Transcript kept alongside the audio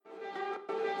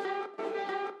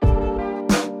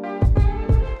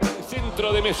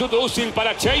Centro de Mesut Özil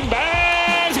para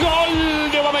Chambers.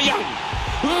 Gol de Aubameyang.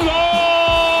 ¡Gol!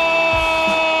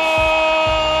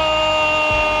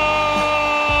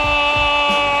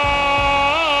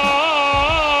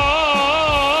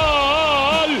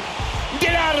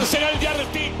 Del Arsenal de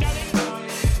Argentina.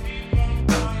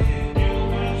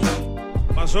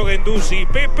 Pasó Guendouzi,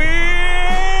 Pepe.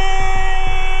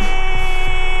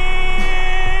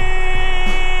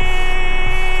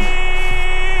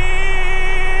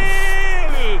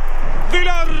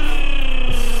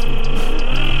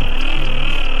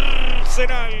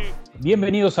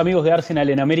 Bienvenidos amigos de Arsenal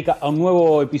en América a un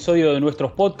nuevo episodio de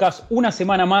nuestros podcasts. Una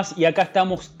semana más y acá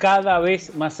estamos cada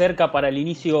vez más cerca para el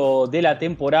inicio de la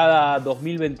temporada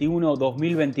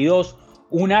 2021-2022.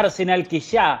 Un Arsenal que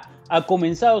ya ha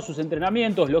comenzado sus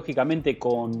entrenamientos, lógicamente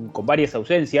con varias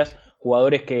ausencias.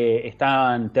 Jugadores que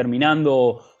están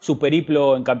terminando su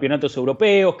periplo en campeonatos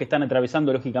europeos, que están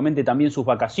atravesando lógicamente también sus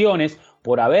vacaciones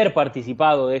por haber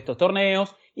participado de estos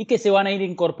torneos y que se van a ir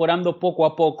incorporando poco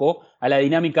a poco a la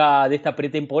dinámica de esta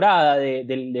pretemporada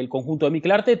del conjunto de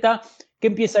Mikel Arteta, que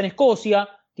empieza en Escocia,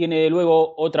 tiene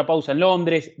luego otra pausa en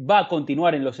Londres, va a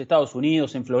continuar en los Estados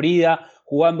Unidos, en Florida,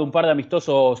 jugando un par de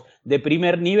amistosos de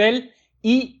primer nivel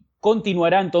y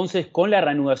continuará entonces con la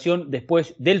reanudación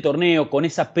después del torneo, con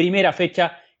esa primera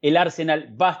fecha. El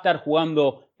Arsenal va a estar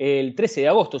jugando el 13 de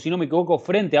agosto, si no me equivoco,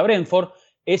 frente a Brentford.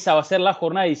 Esa va a ser la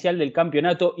jornada inicial del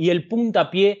campeonato y el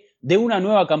puntapié de una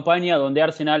nueva campaña donde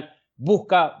Arsenal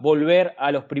busca volver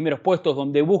a los primeros puestos,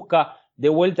 donde busca de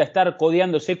vuelta estar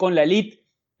codeándose con la elite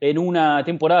en una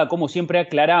temporada, como siempre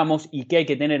aclaramos, y que hay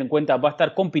que tener en cuenta, va a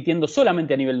estar compitiendo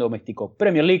solamente a nivel doméstico.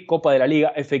 Premier League, Copa de la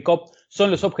Liga, FA Cup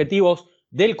son los objetivos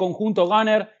del conjunto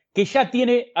Gunner, que ya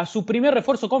tiene a su primer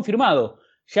refuerzo confirmado.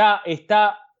 Ya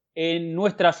está en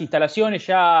nuestras instalaciones,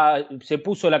 ya se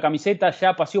puso la camiseta,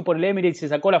 ya paseó por el Emirates, se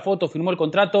sacó la foto, firmó el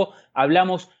contrato.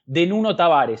 Hablamos de Nuno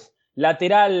Tavares,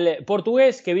 lateral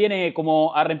portugués que viene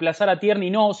como a reemplazar a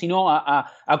Tierney, sino a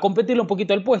competirle un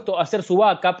poquito el puesto, a hacer su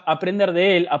backup, a aprender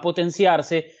de él, a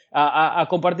potenciarse, a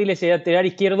compartirle ese lateral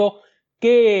izquierdo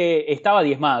que estaba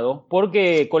diezmado,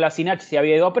 porque Kolasinac se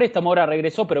había ido a préstamo, ahora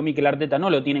regresó, pero Mikel Arteta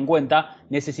no lo tiene en cuenta.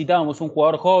 Necesitábamos un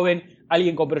jugador joven,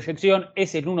 alguien con proyección.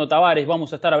 Ese es Nuno Tavares,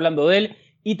 vamos a estar hablando de él.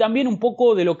 Y también un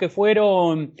poco de lo que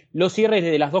fueron los cierres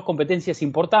de las dos competencias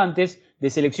importantes de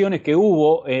selecciones que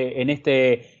hubo en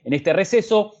este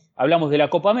receso. Hablamos de la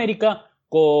Copa América,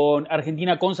 con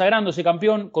Argentina consagrándose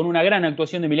campeón, con una gran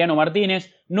actuación de Emiliano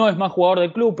Martínez. No es más jugador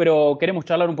del club, pero queremos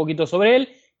charlar un poquito sobre él.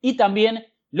 Y también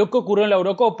lo que ocurrió en la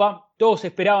Eurocopa. Todos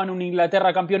esperaban un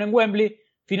Inglaterra campeón en Wembley.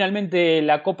 Finalmente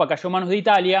la Copa cayó en manos de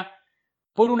Italia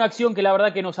por una acción que la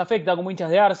verdad que nos afecta como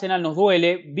hinchas de Arsenal, nos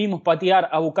duele. Vimos patear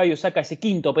a Bukayo Saka ese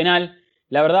quinto penal.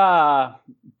 La verdad,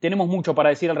 tenemos mucho para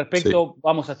decir al respecto. Sí.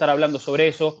 Vamos a estar hablando sobre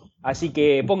eso. Así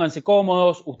que pónganse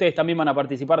cómodos. Ustedes también van a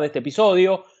participar de este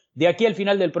episodio. De aquí al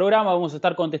final del programa vamos a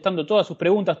estar contestando todas sus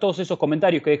preguntas, todos esos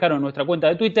comentarios que dejaron en nuestra cuenta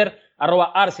de Twitter,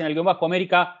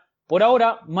 @Arsenal_América. Por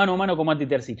ahora, mano a mano con Mati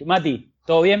Terzic. Mati,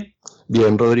 ¿todo bien?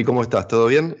 Bien, Rodri, ¿cómo estás? ¿Todo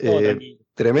bien? Todo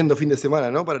tremendo fin de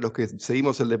semana, ¿no? Para los que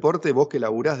seguimos el deporte, vos que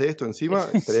laburás de esto encima,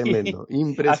 tremendo, sí.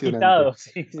 Impresionante. Agitado,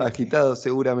 sí. Agitado,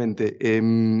 seguramente.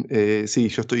 Sí,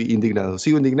 yo estoy indignado.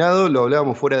 Sigo indignado, lo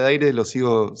hablábamos fuera de aire, lo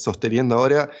sigo sosteniendo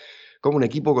ahora. Como un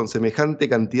equipo con semejante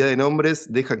cantidad de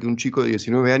nombres deja que un chico de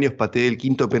 19 años patee el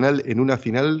quinto penal en una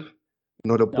final.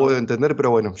 No lo puedo entender,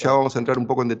 pero bueno, ya vamos a entrar un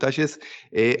poco en detalles.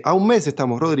 A un mes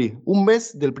estamos, Rodri. Un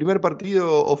mes del primer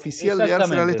partido oficial de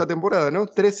Arsenal esta temporada, ¿no?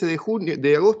 13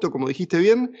 de agosto, como dijiste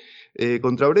bien,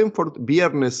 contra Brentford.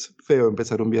 Viernes, feo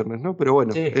empezar un viernes, ¿no? Pero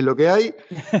bueno, sí. Es lo que hay.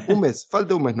 Un mes,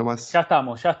 falta un mes nomás. Ya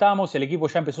estamos. El equipo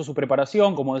ya empezó su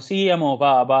preparación, como decíamos.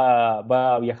 Va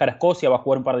a viajar a Escocia, va a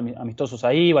jugar un par de amistosos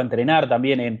ahí, va a entrenar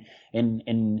también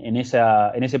en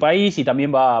ese país y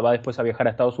también va después a viajar a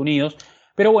Estados Unidos.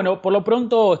 Pero bueno, por lo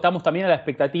pronto estamos también a la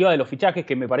expectativa de los fichajes,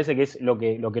 que me parece que es lo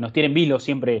que nos tiene en vilo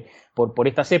siempre por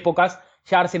estas épocas.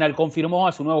 Ya Arsenal confirmó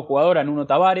a su nuevo jugador, a Nuno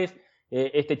Tavares,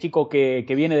 este chico que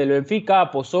viene del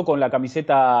Benfica, posó con la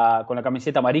camiseta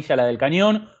amarilla, la del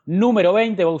cañón, número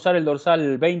 20, va a usar el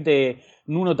dorsal 20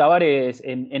 Nuno Tavares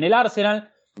en el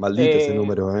Arsenal. Maldito ese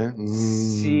número, ¿eh?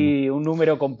 Sí, un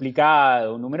número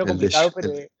complicado, pero...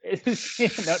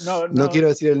 No quiero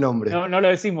decir el nombre. No lo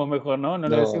decimos mejor, ¿no? No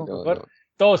lo decimos mejor. No.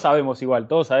 Todos sabemos,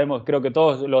 creo que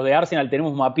todos los de Arsenal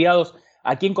tenemos mapeados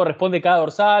a quién corresponde cada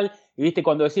dorsal. Y viste,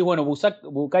 cuando decís, bueno,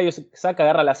 Bukayo Saka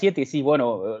agarra la 7 y decís,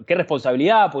 bueno, qué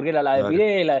responsabilidad, porque era la de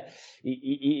Pirela.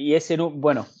 Y ese,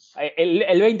 bueno,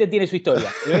 el 20 tiene su historia.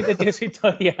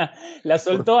 La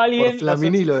soltó alguien. Por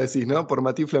Flamini lo decís, ¿no? Por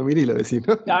Mati Flamini lo decís,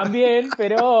 ¿no? También,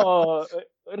 pero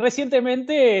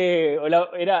recientemente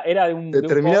era de un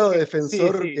Determinado jugador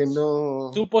defensor que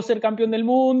no... supo ser campeón del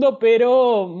mundo,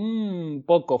 pero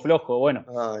poco flojo. Bueno,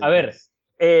 Ay, a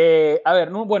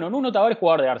ver. Nuno Tavares,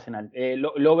 jugador de Arsenal.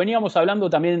 Lo veníamos hablando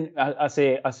también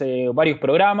hace varios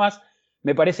programas.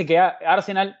 Me parece que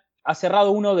Arsenal ha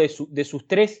cerrado uno de sus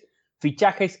 3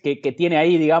 fichajes que tiene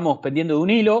ahí, digamos, pendiendo de un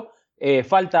hilo.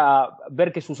 Falta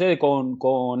ver qué sucede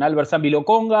con Albert Zambi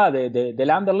Lokonga del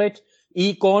Anderlecht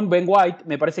y con Ben White.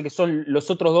 Me parece que son los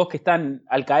otros 2 que están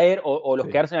al caer o los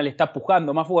que Arsenal está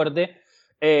pujando más fuerte.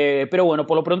 Pero bueno,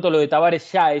 por lo pronto lo de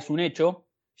Tavares ya es un hecho.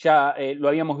 Ya lo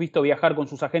habíamos visto viajar con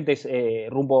sus agentes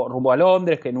rumbo a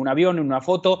Londres, que en un avión, en una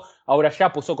foto. Ahora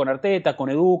ya posó con Arteta, con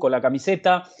Edu, con la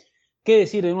camiseta. ¿Qué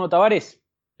decir de Nuno Tavares?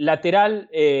 Lateral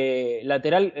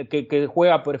que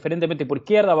juega preferentemente por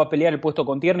izquierda, va a pelear el puesto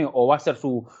con Tierney o va a ser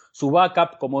su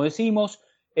backup, como decimos.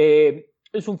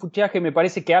 Es un fichaje, me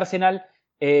parece que Arsenal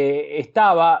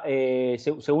estaba,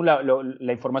 según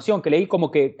la información que leí,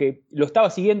 como que lo estaba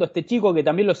siguiendo este chico, que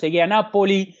también lo seguía a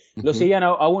Napoli, lo seguían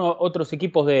a otros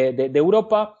equipos de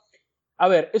Europa. A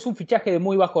ver, es un fichaje de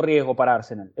muy bajo riesgo para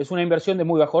Arsenal. Es una inversión de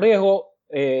muy bajo riesgo.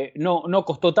 No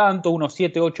costó tanto, unos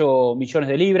 7-8 millones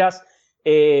de libras.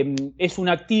 Es un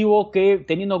activo que,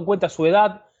 teniendo en cuenta su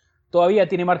edad, todavía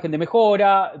tiene margen de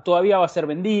mejora, todavía va a ser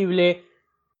vendible.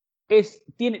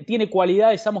 Tiene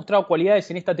cualidades, ha mostrado cualidades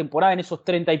en esta temporada, en esos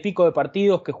 30 y pico de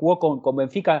partidos que jugó con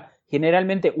Benfica,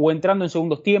 generalmente o entrando en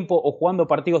segundos tiempos o jugando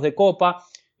partidos de Copa.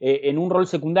 En un rol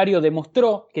secundario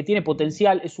demostró que tiene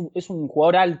potencial, es un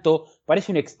jugador alto,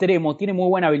 parece un extremo, tiene muy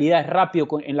buena habilidad, es rápido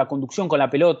en la conducción con la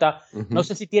pelota. No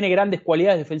sé si tiene grandes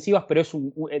cualidades defensivas, pero es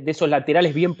de esos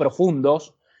laterales bien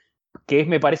profundos, que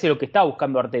me parece lo que está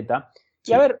buscando Arteta.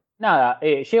 Sí. Y a ver, nada,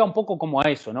 llega un poco como a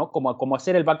eso, ¿no? Como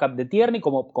hacer el backup de Tierney,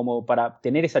 como para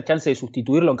tener esa chance de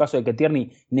sustituirlo en caso de que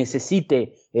Tierney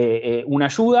necesite una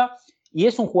ayuda. Y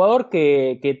es un jugador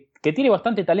que tiene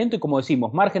bastante talento y, como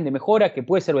decimos, margen de mejora, que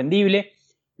puede ser vendible.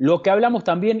 Lo que hablamos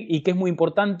también, y que es muy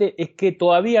importante, es que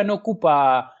todavía no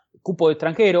ocupa cupo de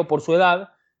extranjero por su edad,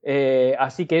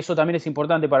 así que eso también es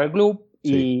importante para el club.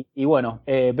 Sí. Y bueno,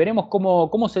 veremos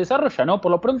cómo se desarrolla, ¿no?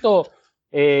 Por lo pronto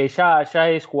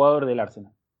ya es jugador del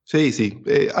Arsenal. Sí.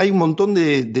 Hay un montón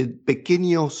de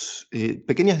pequeñas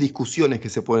discusiones que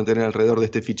se pueden tener alrededor de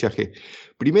este fichaje.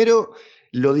 Primero,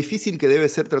 lo difícil que debe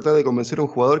ser tratar de convencer a un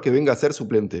jugador que venga a ser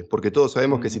suplente, porque todos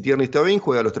sabemos que si Tierney está bien,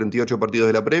 juega los 38 partidos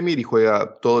de la Premier y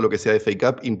juega todo lo que sea de FA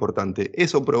Cup importante.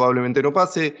 Eso probablemente no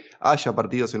pase, haya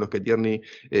partidos en los que Tierney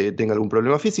tenga algún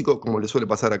problema físico, como le suele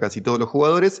pasar a casi todos los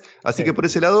jugadores, así que por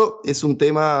ese lado es un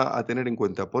tema a tener en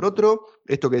cuenta. Por otro,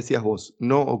 esto que decías vos,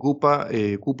 no ocupa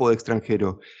cupo de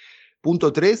extranjero.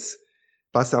 Punto 3,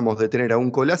 pasamos de tener a un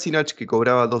Kolasinac que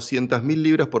cobraba 200.000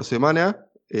 libras por semana,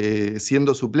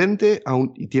 siendo suplente,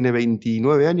 y tiene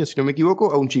 29 años, si no me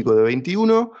equivoco, a un chico de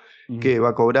 21 que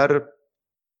va a cobrar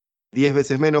 10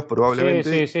 veces menos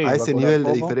probablemente, a ese nivel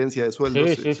de diferencia de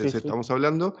sueldos estamos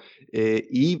hablando,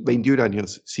 y 21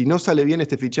 años. Si no sale bien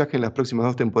este fichaje en las próximas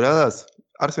 2 temporadas,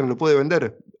 Arsenal lo puede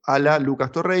vender a la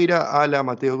Lucas Torreira, a la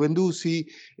Matteo Guendouzi,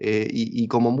 y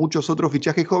como muchos otros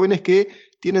fichajes jóvenes que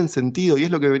tienen sentido, y es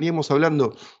lo que veníamos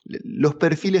hablando, los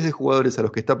perfiles de jugadores a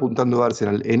los que está apuntando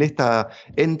Arsenal en esta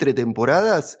entre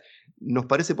temporadas, nos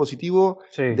parece positivo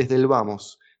desde el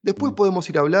vamos. Después podemos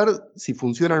ir a hablar si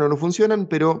funcionan o no funcionan,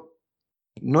 pero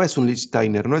no es un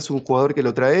Lichtsteiner, no es un jugador que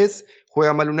lo traes,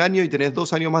 juega mal un año y tenés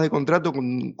 2 años más de contrato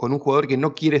con un jugador que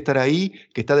no quiere estar ahí,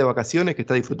 que está de vacaciones, que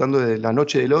está disfrutando de la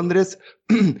noche de Londres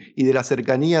y de la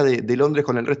cercanía de Londres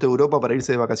con el resto de Europa para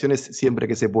irse de vacaciones siempre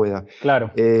que se pueda.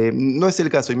 Claro. No es el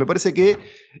caso, y me parece que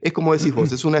es como decís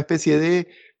vos, es una especie de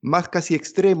más casi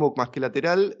extremo, más que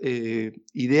lateral,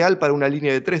 ideal para una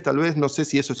línea de 3 tal vez, no sé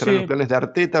si eso estará en los planes de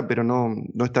Arteta, pero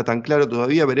no está tan claro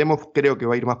todavía, veremos, creo que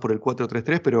va a ir más por el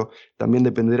 4-3-3, pero también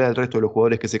dependerá del resto de los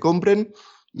jugadores que se compren,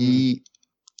 y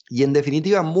en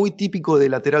definitiva muy típico de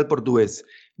lateral portugués.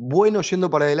 Bueno yendo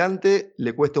para adelante,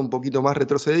 le cuesta un poquito más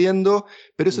retrocediendo,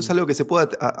 pero eso es algo que se puede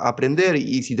aprender,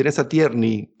 y si tenés a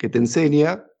Tierney que te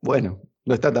enseña, bueno,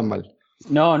 no está tan mal.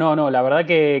 No, la verdad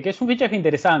que es un fichaje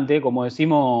interesante, como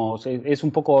decimos, es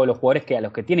un poco los jugadores a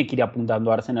los que tiene que ir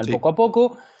apuntando Arsenal poco a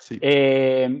poco,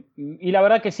 y la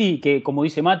verdad que sí, que como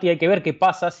dice Mati, hay que ver qué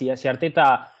pasa si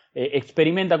Arteta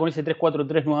experimenta con ese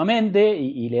 3-4-3 nuevamente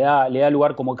y le da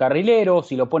lugar como carrilero,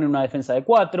 si lo pone en una defensa de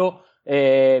 4.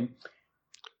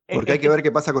 Porque hay que ver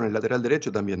qué pasa con el lateral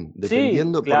derecho también,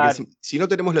 dependiendo, claro. Porque si no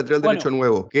tenemos lateral derecho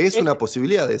nuevo, que es una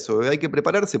posibilidad de eso, hay que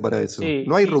prepararse para eso.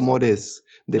 No hay rumores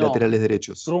de No. laterales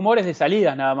derechos. Rumores de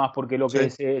salidas nada más, porque lo que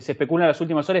se especula en las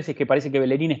últimas horas es que parece que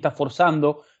Bellerín está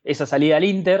forzando esa salida al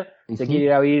Inter, se quiere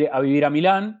ir a vivir a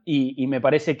Milán, y me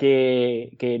parece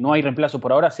que no hay reemplazo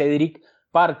por ahora. Cedric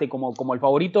parte como el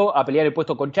favorito a pelear el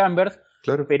puesto con Chambers,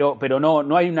 Claro. pero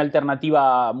no hay una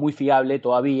alternativa muy fiable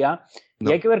todavía. No.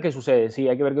 Y hay que ver qué sucede, sí,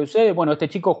 hay que ver qué sucede. Bueno, este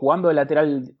chico jugando de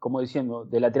lateral, como diciendo,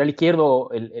 de lateral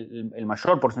izquierdo el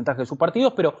mayor porcentaje de sus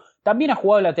partidos, pero también ha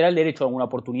jugado de lateral derecho en alguna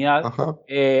oportunidad,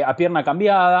 a pierna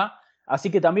cambiada, así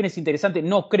que también es interesante.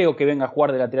 No creo que venga a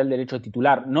jugar de lateral derecho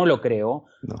titular, no lo creo.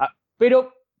 No.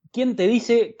 Pero, ¿quién te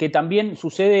dice que también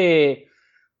sucede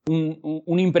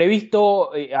un imprevisto?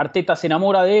 Arteta se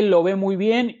enamora de él, lo ve muy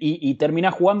bien y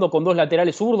termina jugando con dos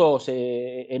laterales zurdos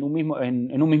en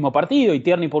un mismo partido, y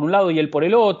Tierney por un lado y él por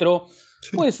el otro.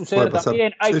 Sí, puede suceder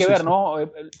también, hay que ver, ¿no?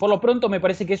 Por lo pronto me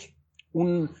parece que es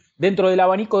dentro del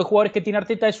abanico de jugadores que tiene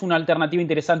Arteta, es una alternativa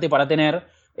interesante para tener.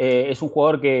 Es un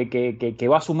jugador que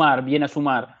va a sumar, viene a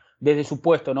sumar desde su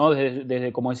puesto, ¿no?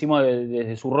 Desde como decimos,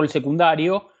 desde su rol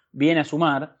secundario, viene a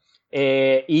sumar.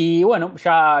 Y bueno,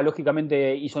 ya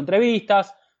lógicamente hizo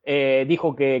entrevistas,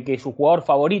 dijo que su jugador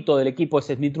favorito del equipo es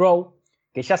Smith Rowe,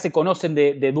 que ya se conocen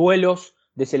de duelos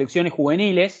de selecciones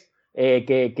juveniles,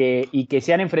 y que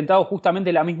se han enfrentado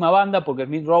justamente en la misma banda, porque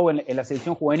Smith Rowe en la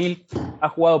selección juvenil ha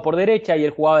jugado por derecha y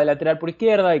él jugaba de lateral por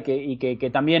izquierda, y que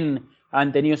también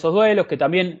han tenido esos duelos, que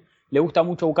también le gusta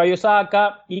mucho Bukayo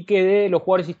Saka, y que de los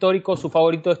jugadores históricos su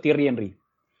favorito es Thierry Henry.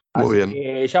 Muy Así bien.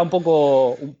 que ya un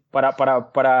poco para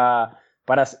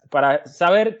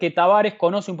saber que Tavares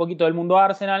conoce un poquito del mundo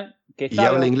Arsenal, que Y sabe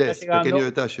habla dónde inglés, está llegando, pequeño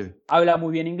detalle. habla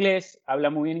muy bien inglés,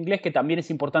 que también es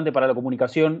importante para la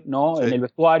comunicación, ¿no? Sí. En el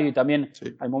vestuario y también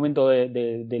al momento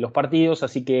de los partidos.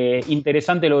 Así que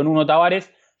interesante lo de Nuno Tavares,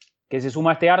 que se suma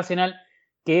a este Arsenal,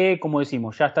 que, como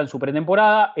decimos, ya está en su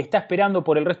pretemporada, está esperando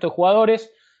por el resto de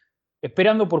jugadores,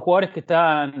 esperando por jugadores que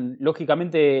están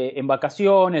lógicamente en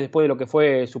vacaciones después de lo que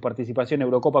fue su participación en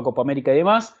Eurocopa, Copa América y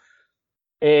demás.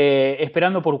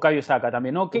 Esperando por Bukayo Saka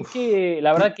también, ¿no?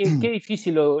 La verdad que qué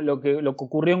difícil lo que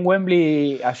ocurrió en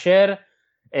Wembley ayer.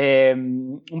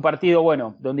 Un partido,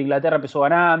 bueno, donde Inglaterra empezó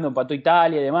ganando, empató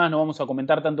Italia y demás. No vamos a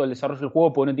comentar tanto el desarrollo del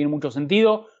juego porque no tiene mucho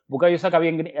sentido. Bukayo Saka había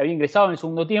ingresado en el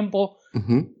segundo tiempo.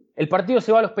 El partido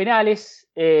se va a los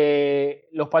penales.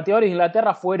 Los pateadores de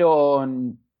Inglaterra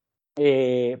fueron...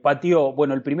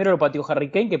 el primero lo pateó Harry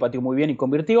Kane, que pateó muy bien y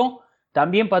convirtió.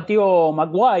 También pateó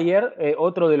Maguire,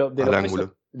 otro de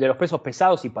los pesos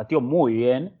pesados, y pateó muy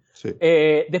bien. Sí.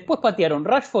 Después patearon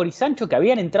Rashford y Sancho, que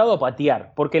habían entrado a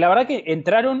patear, porque la verdad que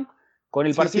entraron con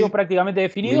el partido prácticamente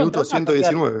definido. Minuto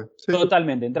 119.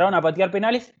 Totalmente, entraron a patear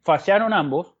penales, fallaron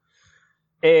ambos.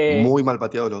 Muy mal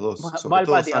pateados los dos. Mal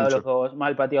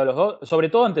pateados los dos, sobre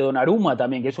todo ante Donnarumma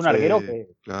también, que es un arquero que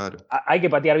hay que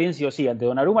patear bien sí o sí. Ante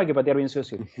Donnarumma hay que patear bien sí o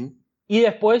sí. Y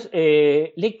después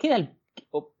le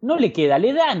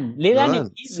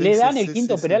dan el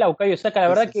quinto penal a Bukayo Saka. La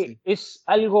verdad que es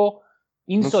algo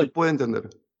insólito. No se puede entender.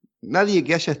 Nadie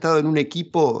que haya estado en un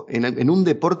equipo, en un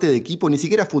deporte de equipo, ni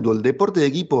siquiera fútbol, deporte de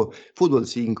equipo, fútbol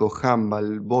 5,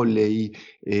 handball, vóley,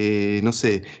 no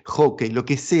sé, hockey, lo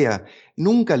que sea,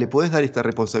 nunca le podés dar esta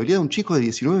responsabilidad a un chico de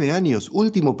 19 años.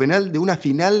 Último penal de una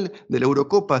final de la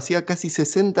Eurocopa, hacía casi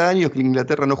 60 años que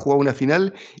Inglaterra no jugaba una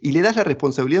final, y le das la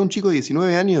responsabilidad a un chico de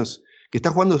 19 años que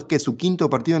está jugando su quinto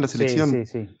partido en la selección.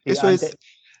 Sí. Eso es,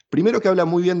 primero, que habla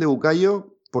muy bien de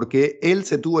Bukayo, porque él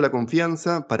se tuvo la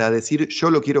confianza para decir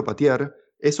yo lo quiero patear.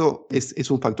 Eso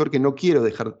es un factor que no quiero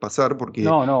dejar pasar, porque te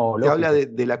habla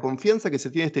de la confianza que se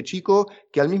tiene este chico,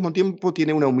 que al mismo tiempo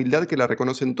tiene una humildad que la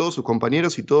reconocen todos sus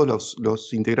compañeros y todos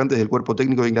los integrantes del cuerpo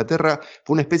técnico de Inglaterra.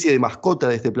 Fue una especie de mascota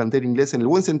de este plantel inglés, en el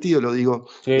buen sentido lo digo.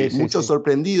 Muchos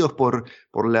sorprendidos por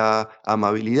la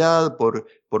amabilidad, por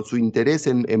su interés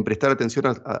en prestar atención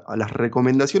a las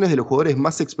recomendaciones de los jugadores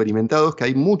más experimentados, que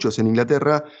hay muchos en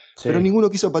Inglaterra, pero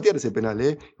ninguno quiso patear ese penal,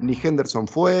 ¿eh? Ni Henderson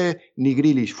fue, ni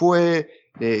Grealish fue.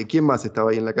 ¿Quién más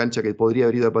estaba ahí en la cancha que podría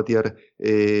haber ido a patear?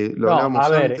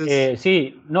 Hablábamos antes.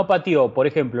 No pateó, por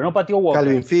ejemplo, no pateó Walker.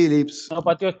 Calvin Phillips. No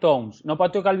pateó Stones, no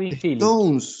pateó Calvin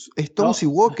Phillips. Stones y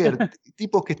Walker,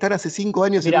 tipos que están hace 5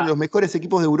 años en uno de los mejores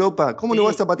equipos de Europa. ¿Cómo no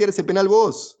vas a patear ese penal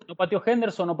vos? No pateó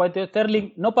Henderson, no pateó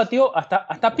Sterling, no pateó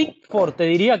hasta Pickford, te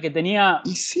diría, que tenía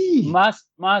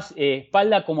más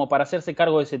espalda como para hacerse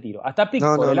cargo de ese tiro. Hasta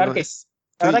Pickford,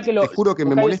 te juro que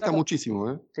me molesta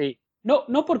muchísimo. Sí.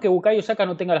 No porque Bukayo Saka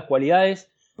no tenga las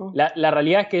cualidades. La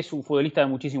realidad es que es un futbolista de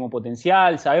muchísimo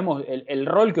potencial. Sabemos el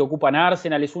rol que ocupa en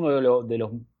Arsenal, es uno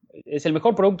es el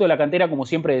mejor producto de la cantera, como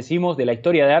siempre decimos, de la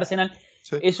historia de Arsenal.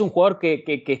 Es un jugador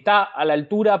que está a la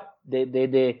altura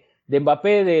de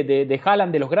Mbappé, de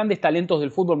Haaland, de los grandes talentos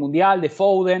del fútbol mundial, de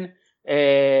Foden,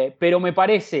 pero me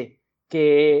parece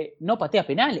que no patea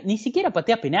penales, ni siquiera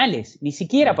patea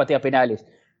penales.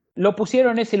 Lo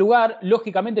pusieron en ese lugar,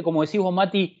 lógicamente, como decís vos,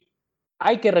 Mati,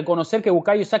 hay que reconocer que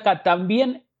Bukayo Saka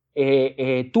también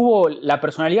tuvo la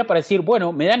personalidad para decir,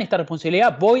 bueno, me dan esta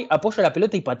responsabilidad, voy, apoyo la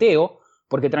pelota y pateo,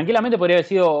 porque tranquilamente podría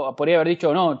haber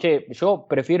dicho, no, che, yo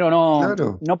prefiero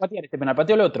Claro. no patear este penal,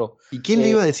 pateo el otro. ¿Y quién le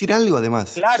iba a decir algo,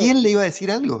 además? Claro. ¿Quién le iba a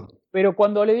decir algo? Pero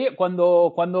cuando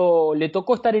le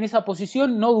tocó estar en esa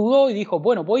posición, no dudó y dijo,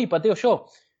 bueno, voy y pateo yo.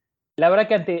 La verdad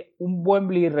que ante un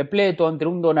Wembley repleto, ante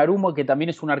un Donnarumma que también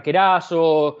es un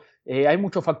arquerazo, hay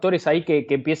muchos factores ahí que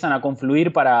empiezan a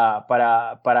confluir para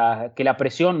que la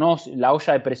presión, ¿no? La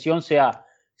olla de presión sea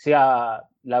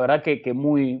la verdad que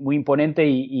muy, muy imponente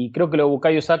y creo que lo de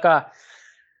Bukayo Saka,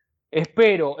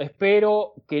 espero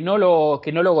que no lo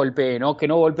golpee, ¿no? Que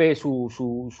no golpee su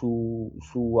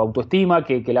autoestima,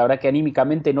 que la verdad que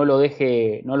anímicamente no lo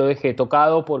deje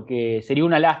tocado, porque sería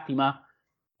una lástima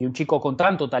que un chico con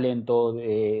tanto talento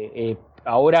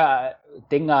ahora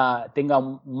tenga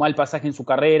un mal pasaje en su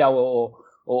carrera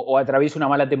o atraviese una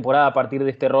mala temporada a partir de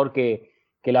este error que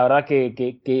la verdad que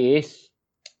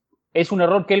es un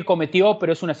error que él cometió,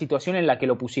 pero es una situación en la que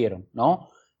lo pusieron, ¿no?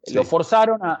 Sí. Lo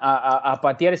forzaron a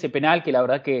patear ese penal que la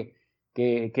verdad que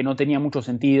no tenía mucho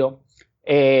sentido.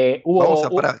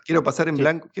 Quiero pasar en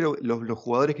blanco, los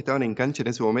jugadores que estaban en cancha en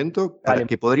ese momento,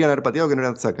 que podrían haber pateado, que no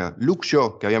eran Saka. Luke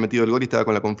Shaw, que había metido el gol y estaba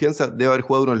con la confianza, debe haber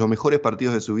jugado uno de los mejores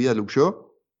partidos de su vida, Luke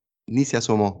Shaw, ni se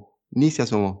asomó.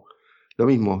 Lo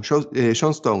mismo,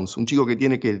 John Stones, un chico que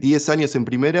tiene 10 años en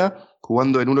primera,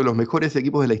 jugando en uno de los mejores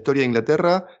equipos de la historia de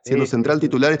Inglaterra, siendo central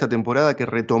titular esta temporada, que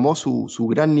retomó su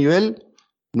gran nivel.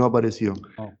 No apareció.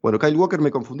 Oh. Bueno, Kyle Walker me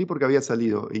confundí porque había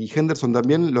salido. Y Henderson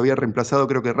también lo había reemplazado,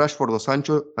 creo que Rashford o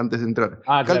Sancho, antes de entrar.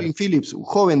 Calvin Phillips,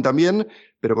 joven también,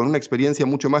 pero con una experiencia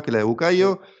mucho más que la de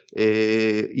Bukayo.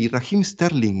 Y Raheem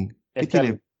Sterling, que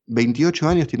tiene 28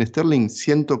 años, tiene Sterling.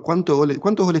 ¿Cuántos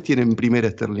goles tiene en primera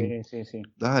Sterling? Sí.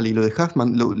 Dale, y lo dejás,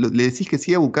 le decís que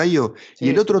sí a Bukayo. Sí. Y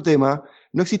el otro tema,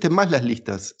 no existen más las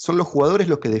listas. Son los jugadores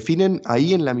los que definen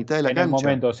ahí en la mitad de la cancha. En el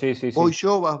momento, sí. Voy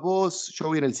yo, vas vos, yo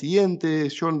voy en el siguiente,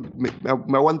 yo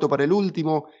me aguanto para el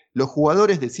último. Los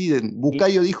jugadores deciden.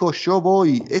 Bukayo dijo, yo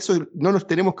voy. Eso no nos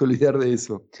tenemos que olvidar de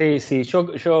eso. Sí.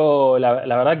 Yo la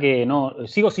verdad que no,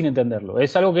 sigo sin entenderlo.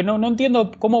 Es algo que no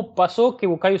entiendo cómo pasó que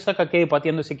Bukayo Saka quede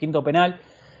pateando ese quinto penal.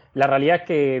 La realidad es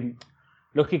que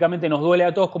lógicamente nos duele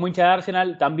a todos como hincha de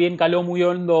Arsenal, también caló muy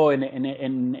hondo en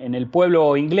el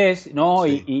pueblo inglés, ¿no?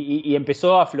 Sí. Y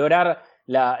empezó a aflorar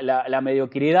la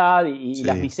mediocridad y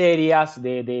las miserias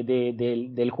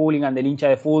del hooligan, del hincha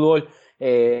de fútbol,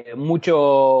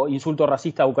 mucho insulto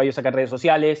racista a Bukayo Saka en redes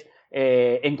sociales,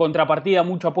 en contrapartida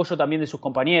mucho apoyo también de sus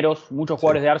compañeros, muchos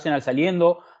jugadores de Arsenal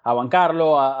saliendo a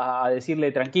bancarlo, a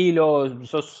decirle tranquilo,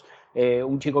 sos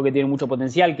un chico que tiene mucho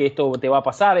potencial, que esto te va a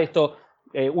pasar, esto...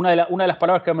 Una de las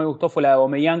palabras que me gustó fue la de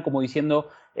Aubameyang, como diciendo,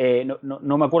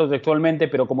 no me acuerdo textualmente,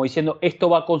 pero como diciendo, esto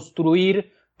va a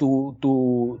construir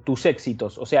tus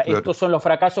éxitos. O sea, estos son los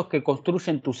fracasos que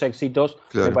construyen tus éxitos.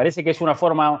 Claro. Me parece que es una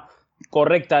forma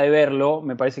correcta de verlo,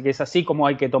 me parece que es así como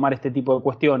hay que tomar este tipo de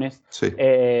cuestiones. Sí.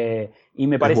 Y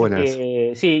me parece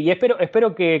que sí, y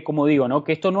espero que, como digo, ¿no?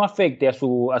 Que esto no afecte a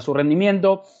su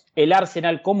rendimiento. El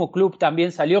Arsenal como club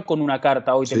también salió con una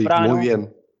carta hoy temprano. Muy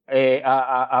bien.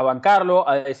 A bancarlo,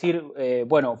 a decir,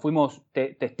 bueno, fuimos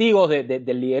testigos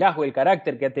del liderazgo y el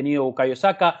carácter que ha tenido Bukayo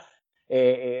Saka,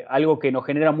 algo que nos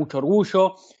genera mucho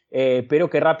orgullo, pero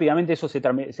que rápidamente eso se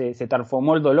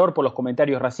transformó el dolor por los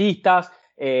comentarios racistas,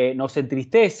 nos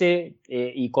entristece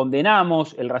y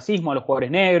condenamos el racismo a los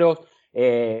jugadores negros.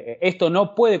 Esto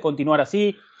no puede continuar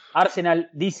así. Arsenal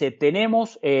dice,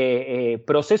 tenemos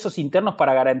procesos internos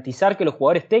para garantizar que los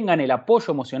jugadores tengan el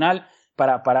apoyo emocional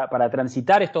para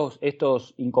transitar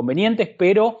estos inconvenientes,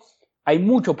 pero hay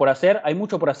mucho por hacer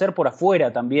por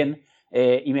afuera también,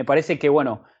 y me parece que,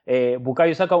 bueno,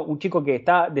 Bukayo Saka, un chico que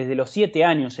está desde los 7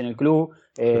 años en el club,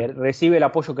 recibe el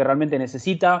apoyo que realmente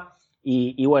necesita,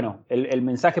 y bueno, el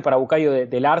mensaje para Bukayo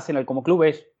del Arsenal como club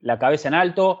es la cabeza en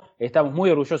alto, estamos muy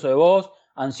orgullosos de vos,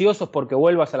 ansiosos porque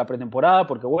vuelvas a la pretemporada,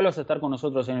 porque vuelvas a estar con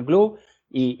nosotros en el club,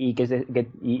 y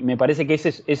me parece que ese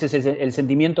es el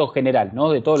sentimiento general,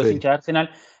 ¿no? De todos los hinchas de Arsenal.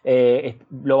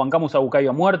 Lo bancamos a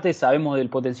Bukayo a muerte, sabemos del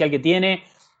potencial que tiene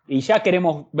y ya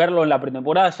queremos verlo en la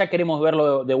pretemporada, ya queremos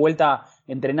verlo de vuelta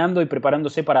entrenando y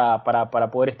preparándose para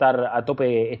poder estar a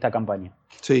tope esta campaña.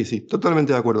 Sí,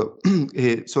 totalmente de acuerdo.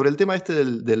 Sobre el tema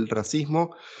del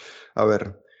racismo, a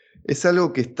ver, Es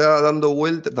algo que está dando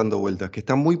vueltas, que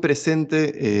está muy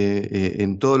presente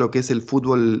en todo lo que es el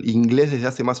fútbol inglés desde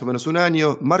hace más o menos un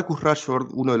año. Marcus Rashford,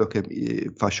 uno de los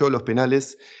que falló los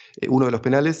penales, uno de los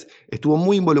penales, estuvo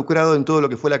muy involucrado en todo lo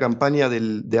que fue la campaña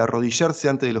de arrodillarse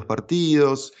antes de los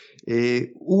partidos.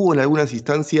 Hubo en algunas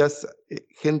instancias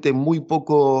gente muy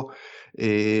poco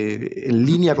en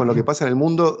línea con lo que pasa en el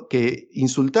mundo, que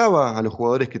insultaba a los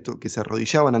jugadores que se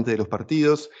arrodillaban antes de los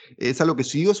partidos. Es algo que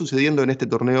siguió sucediendo en este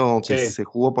torneo que se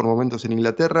jugó por momentos en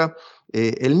Inglaterra.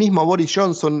 El mismo Boris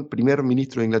Johnson, primer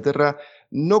ministro de Inglaterra,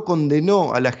 no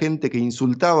condenó a la gente que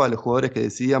insultaba a los jugadores que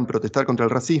decidían protestar contra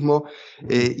el racismo,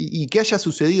 y que haya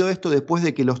sucedido esto después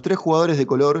de que los 3 jugadores de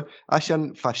color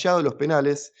hayan fallado los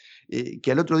penales.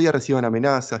 Que al otro día reciban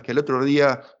amenazas, que al otro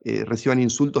día reciban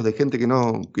insultos de gente que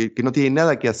no tiene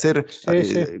nada que hacer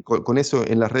con eso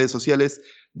en las redes sociales,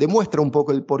 demuestra un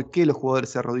poco el por qué los jugadores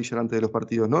se arrodillan antes de los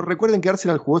partidos, ¿no? Recuerden que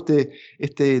Arsenal jugó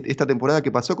esta temporada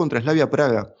que pasó contra Slavia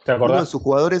Praga. Uno de sus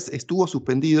jugadores estuvo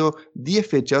suspendido 10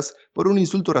 fechas por un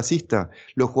insulto racista.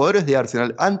 Los jugadores de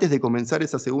Arsenal, antes de comenzar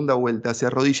esa segunda vuelta, se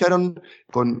arrodillaron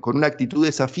con una actitud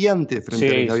desafiante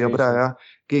frente a Slavia Praga,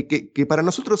 que para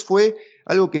nosotros fue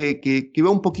algo que va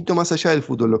un poquito más allá del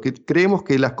fútbol. Lo que creemos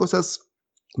que las cosas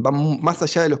van más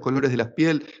allá de los colores de la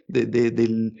piel,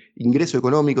 del ingreso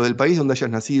económico, del país donde hayas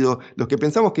nacido. Los que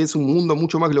pensamos que es un mundo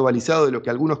mucho más globalizado de lo que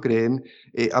algunos creen,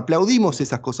 aplaudimos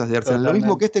esas cosas de Arsenal. Lo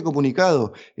mismo que este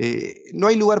comunicado. No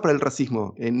hay lugar para el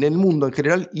racismo en el mundo en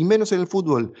general, y menos en el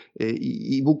fútbol.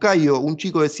 Y Bukayo, un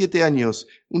chico de 7 años,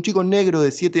 un chico negro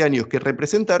de 7 años, que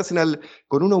representa a Arsenal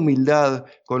con una humildad,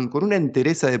 con una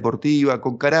entereza deportiva,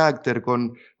 con carácter,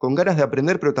 con ganas de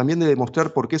aprender, pero también de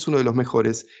demostrar por qué es uno de los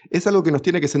mejores. Es algo que nos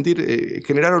tiene que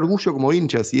generar orgullo como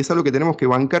hinchas, y es algo que tenemos que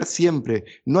bancar siempre.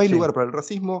 No hay lugar para el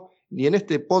racismo, ni en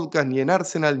este podcast, ni en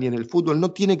Arsenal, ni en el fútbol.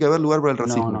 No tiene que haber lugar para el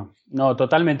racismo. No,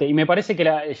 totalmente. Y me parece que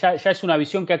ya es una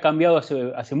visión que ha cambiado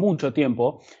hace mucho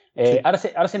tiempo.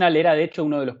 Arsenal era, de hecho,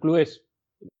 uno de los clubes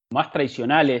más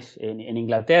tradicionales en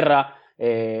Inglaterra.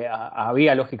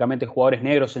 Había, lógicamente, jugadores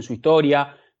negros en su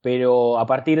historia, pero a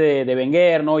partir de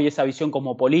Wenger, ¿no? Y esa visión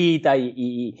cosmopolita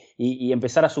y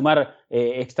empezar a sumar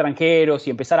extranjeros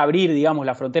y empezar a abrir, digamos,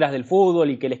 las fronteras del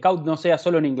fútbol, y que el scout no sea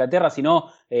solo en Inglaterra, sino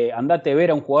andate a ver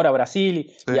a un jugador a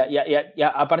Brasil, y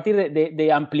a partir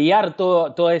de ampliar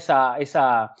toda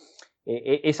esa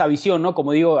visión, ¿no?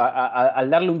 Como digo, al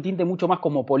darle un tinte mucho más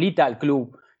cosmopolita al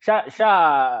club. Ya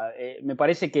me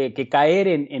parece que caer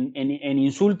en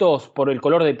insultos por el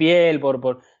color de piel,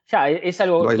 ya es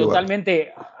algo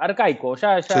totalmente arcaico,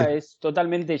 es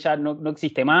totalmente, ya no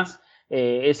existe más.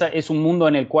 Es un mundo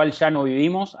en el cual ya no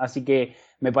vivimos, así que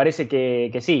me parece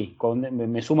que sí,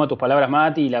 me sumo a tus palabras,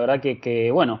 Mati, y la verdad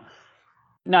que bueno,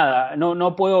 nada,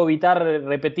 no puedo evitar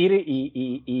repetir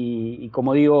y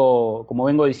como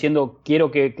vengo diciendo, quiero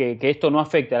que esto no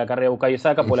afecte a la carrera de Bukayo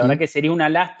Saka, porque la verdad que sería una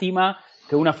lástima,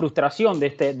 que una frustración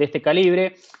de este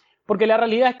calibre. Porque la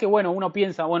realidad es que, bueno, uno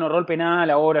piensa, bueno, rol penal,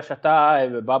 ahora ya está,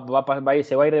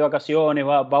 se va a ir de vacaciones,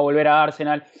 va a volver a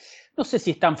Arsenal. No sé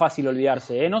si es tan fácil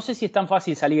olvidarse, no sé si es tan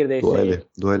fácil salir de ese.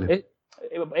 Duele.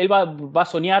 Él va a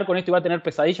soñar con esto y va a tener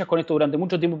pesadillas con esto durante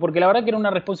mucho tiempo, porque la verdad que era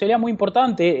una responsabilidad muy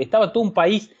importante. Estaba todo un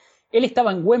país. Él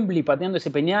estaba en Wembley pateando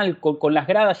ese penal con las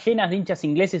gradas llenas de hinchas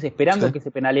ingleses esperando que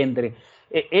ese penal entre.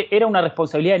 Era una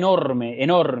responsabilidad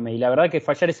enorme, y la verdad que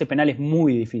fallar ese penal es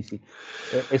muy difícil.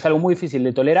 Es algo muy difícil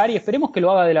de tolerar, y esperemos que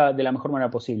lo haga de la mejor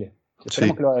manera posible.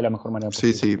 Esperemos que lo haga de la mejor manera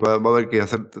posible. Sí, va a haber que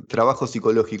hacer trabajo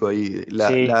psicológico ahí.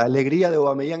 La alegría de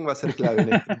Aubameyang va a ser clave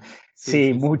en esto.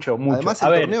 Sí, mucho. Además,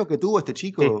 el torneo que tuvo este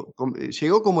chico,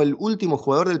 llegó como el último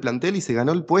jugador del plantel y se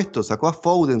ganó el puesto. Sacó a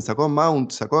Foden, sacó a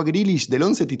Mount, sacó a Grealish del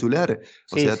 11 titular.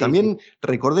 También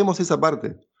recordemos esa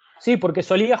parte. Sí, porque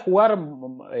solía jugar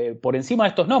por encima de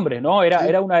estos nombres, ¿no?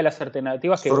 Era una de las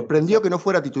alternativas que... Sorprendió que no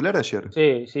fuera titular ayer.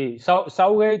 Sí.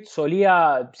 Southgate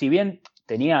solía, si bien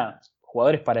tenía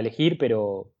jugadores para elegir,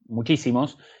 pero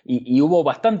muchísimos, y hubo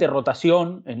bastante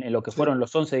rotación en lo que fueron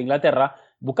los 11 de Inglaterra,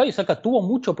 Bukayo Saka tuvo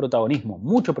mucho protagonismo.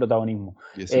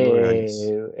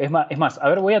 Es más, a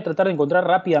ver, voy a tratar de encontrar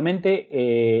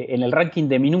rápidamente en el ranking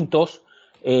de minutos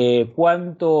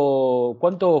cuánto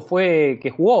fue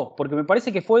que jugó, porque me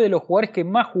parece que fue de los jugadores que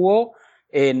más jugó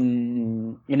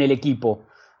en el equipo.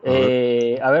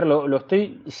 A ver, lo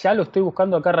estoy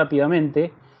buscando acá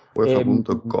rápidamente.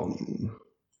 UEFA.com.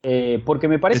 Porque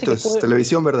me parece Esto es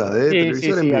televisión, ¿verdad?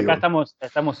 Televisión en vivo. Acá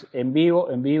estamos en vivo.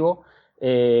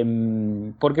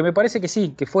 Porque me parece que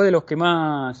sí, que fue de los que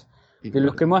más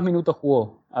minutos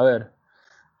jugó. A ver.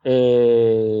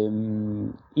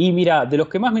 Y mira, de los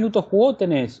que más minutos jugó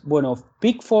tenés, bueno,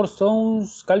 Pickford,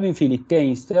 Stones, Calvin Phillips,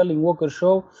 Kane, Sterling, Walker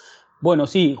Shaw, Bueno,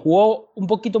 sí, jugó un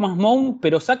poquito más Mount,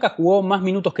 pero Saka jugó más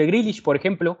minutos que Grealish, por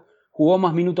ejemplo, jugó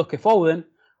más minutos que Foden,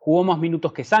 jugó más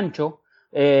minutos que Sancho,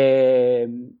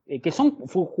 que son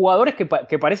jugadores que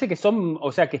parece que son,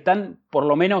 o sea, que están por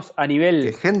lo menos a Que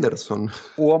nivel, Henderson,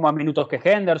 jugó más minutos que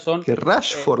Henderson, que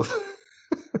Rashford.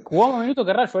 jugó más minutos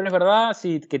que Rashford, es verdad,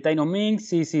 sí, que Tyron Mings,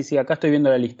 sí, acá estoy viendo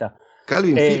la lista.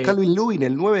 Calvin Lewin,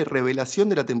 el 9 revelación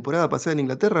de la temporada pasada en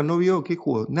Inglaterra, ¿no vio qué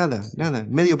jugó? Nada,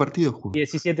 medio partido jugó.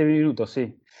 17 minutos,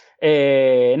 sí.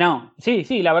 No,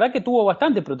 sí, la verdad que tuvo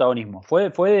bastante protagonismo. Fue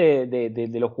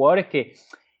de los jugadores que,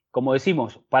 como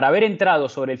decimos, para haber entrado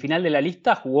sobre el final de la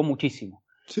lista, jugó muchísimo.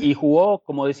 Sí. Y jugó,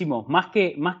 como decimos, más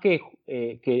que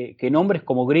nombres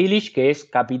como Grealish, que es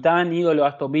capitán, ídolo de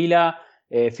Aston Villa,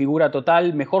 figura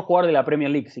total, mejor jugador de la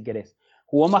Premier League, si querés.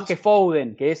 Jugó más que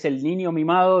Foden, que es el niño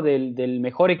mimado del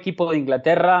mejor equipo de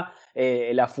Inglaterra,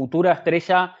 la futura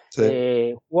estrella.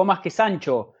 Sí. Jugó más que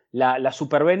Sancho, la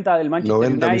superventa del Manchester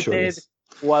 90 United, millones.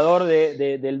 jugador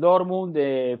del Dortmund,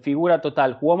 figura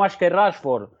total. Jugó más que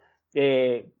Rashford.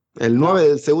 El No, 9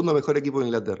 del segundo mejor equipo de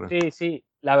Inglaterra. sí.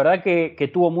 La verdad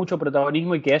que tuvo mucho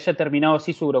protagonismo y que haya terminado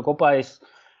así su Eurocopa es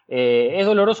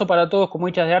doloroso para todos como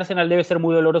hinchas de Arsenal, debe ser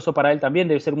muy doloroso para él también,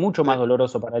 debe ser mucho más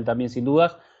doloroso para él también, sin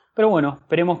dudas. Pero bueno,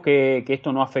 esperemos que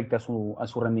esto no afecte a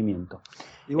su rendimiento.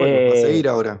 Y bueno, a seguir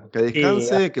ahora. Que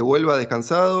descanse, sí, que vuelva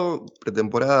descansado.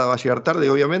 Pretemporada va a llegar tarde,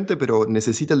 obviamente, pero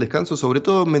necesita el descanso, sobre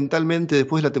todo mentalmente.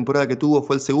 Después de la temporada que tuvo,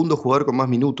 fue el segundo jugador con más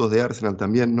minutos de Arsenal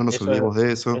también. No nos olvidemos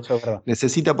de eso. Eso es verdad.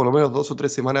 Necesita por lo menos 2 o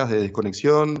 3 semanas de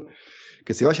desconexión.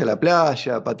 Que se vaya a la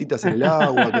playa, patitas en el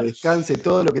agua, que descanse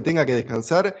todo lo que tenga que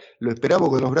descansar. Lo esperamos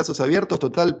con los brazos abiertos.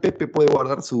 Total, Pepe puede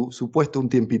guardar su puesto un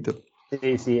tiempito.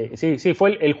 Sí,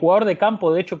 fue el jugador de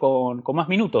campo, de hecho, con más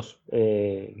minutos.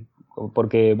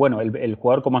 Porque, bueno, el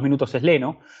jugador con más minutos es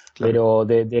Leno, Claro. pero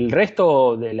del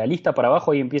resto de la lista para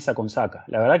abajo ahí empieza con Saka.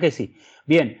 La verdad que sí.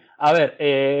 Bien, a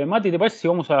ver, Mati, ¿te parece si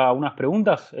vamos a unas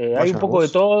preguntas? Hay un poco de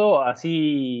todo,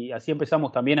 así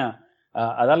empezamos también a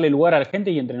darle lugar a la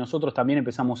gente y entre nosotros también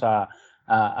empezamos a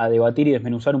debatir y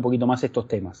desmenuzar un poquito más estos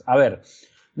temas. A ver,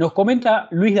 nos comenta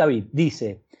Luis David,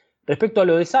 dice: respecto a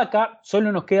lo de Saka,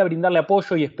 solo nos queda brindarle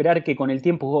apoyo y esperar que con el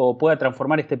tiempo pueda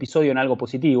transformar este episodio en algo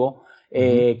positivo.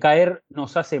 Caer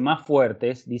nos hace más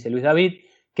fuertes, dice Luis David.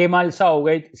 Qué mal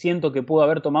Southgate, siento que pudo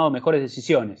haber tomado mejores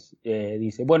decisiones,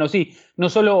 dice. Bueno, sí, no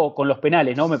solo con los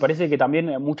penales, ¿no? Me parece que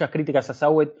también muchas críticas a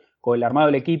Southgate con el armado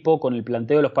del equipo, con el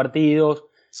planteo de los partidos.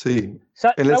 Sí,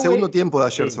 en el segundo tiempo de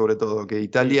ayer sobre todo, que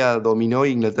Italia dominó e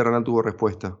Inglaterra no tuvo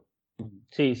respuesta.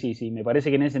 Sí, me parece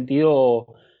que en ese sentido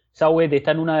Southgate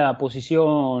está en una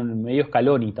posición medio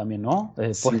Scaloni también, ¿no?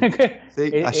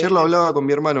 Sí. Ayer lo hablaba con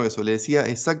mi hermano eso, le decía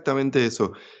exactamente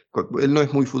eso. Él no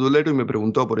es muy futbolero y me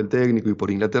preguntó por el técnico y por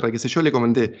Inglaterra, qué sé yo, le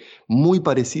comenté, muy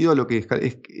parecido a lo que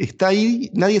está ahí,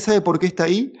 nadie sabe por qué está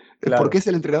ahí, Claro. porque es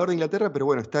el entrenador de Inglaterra, pero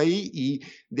bueno, está ahí y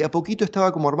de a poquito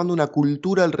estaba como armando una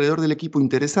cultura alrededor del equipo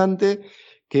interesante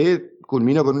que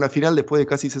culminó con una final después de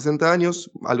casi 60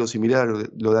 años, algo similar a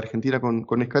lo de Argentina con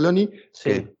Scaloni,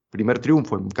 que primer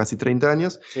triunfo en casi 30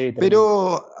 años,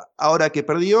 pero ahora que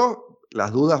perdió,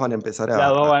 las dudas van a empezar a... Las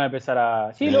dos van a empezar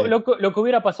a... Sí, lo que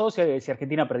hubiera pasado si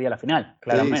Argentina perdía la final,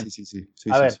 claramente. Sí.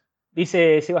 A ver,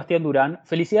 dice Sebastián Durán,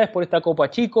 felicidades por esta Copa,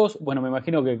 chicos. Bueno, me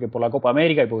imagino que por la Copa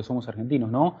América y porque somos argentinos,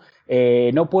 ¿no?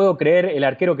 No puedo creer el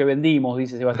arquero que vendimos,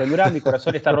 dice Sebastián Durán. Mi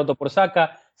corazón está roto por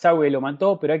Saka. Southgate lo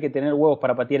mató, pero hay que tener huevos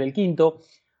para patear el quinto.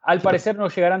 Al parecer no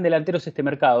llegarán delanteros a este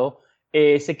mercado.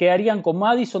 ¿Se quedarían con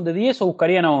Maddison de 10 o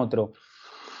buscarían a otro?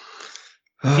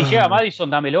 Si llega Maddison,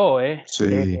 dámelo,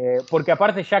 Sí. porque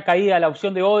aparte ya caía la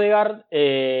opción de Odegaard,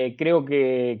 creo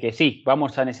que sí,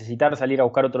 vamos a necesitar salir a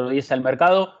buscar otro 10 al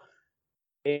mercado.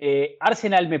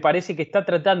 Arsenal me parece que está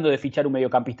tratando de fichar un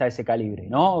mediocampista de ese calibre,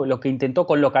 ¿no? Lo que intentó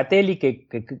con Locatelli,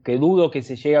 que dudo que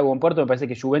se llegue a buen puerto, me parece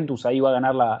que Juventus ahí va a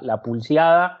ganar la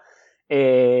pulseada.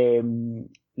 Y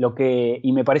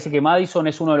me parece que Maddison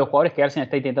es uno de los jugadores que Arsenal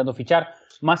está intentando fichar,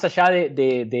 más allá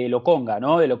de Lokonga,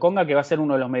 ¿no? De Lokonga, que va a ser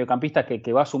uno de los mediocampistas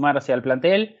que va a sumar hacia el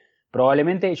plantel.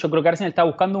 Probablemente, yo creo que Arsenal está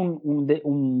buscando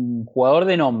un jugador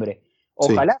de nombre.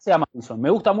 Ojalá sea Maddison.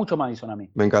 Me gusta mucho Maddison a mí.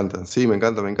 Me encanta, sí, me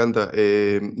encanta.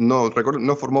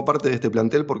 No formó parte de este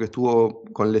plantel porque estuvo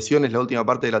con lesiones la última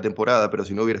parte de la temporada, pero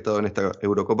si no hubiera estado en esta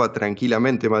Eurocopa,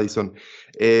 tranquilamente Maddison.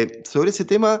 Sobre ese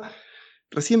tema,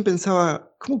 recién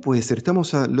pensaba, ¿cómo puede ser?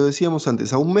 Lo decíamos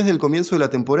antes, a un mes del comienzo de la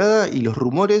temporada y los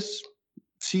rumores,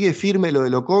 sigue firme lo de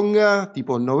Lokonga,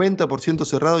 tipo 90%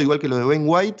 cerrado, igual que lo de Ben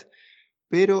White,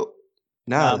 pero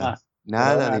nada.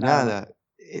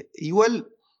 Igual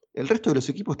el resto de los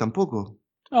equipos tampoco.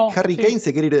 No, Harry sí, Kane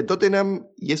se quiere ir de Tottenham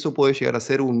y eso puede llegar a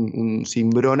ser un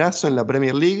cimbronazo en la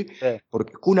Premier League, sí.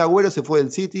 porque Kun Agüero se fue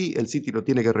del City, el City lo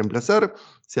tiene que reemplazar.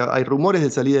 O sea, hay rumores de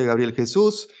salida de Gabriel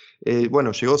Jesús.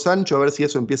 Bueno, llegó Sancho, a ver si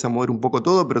eso empieza a mover un poco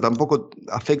todo, pero tampoco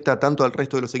afecta tanto al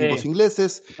resto de los equipos Sí,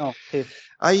 ingleses. no, sí.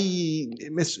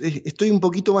 Estoy un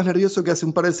poquito más nervioso que hace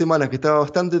un par de semanas, que estaba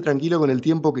bastante tranquilo con el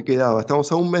tiempo que quedaba.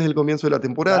 Estamos a un mes del comienzo de la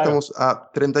temporada, Claro. estamos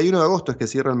a 31 de agosto, es que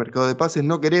cierra el mercado de pases.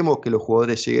 No queremos que los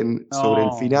jugadores lleguen sobre el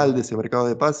No, final de no, ese mercado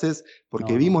de pases,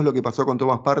 porque no, no. vimos lo que pasó con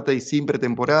Thomas Partey sin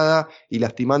pretemporada y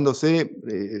lastimándose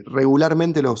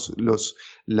regularmente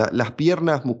las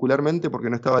piernas muscularmente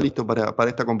porque no estaba listo para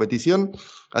esta competición.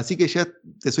 Así que ya,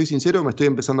 te soy sincero, me estoy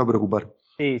empezando a preocupar.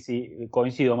 Sí, sí,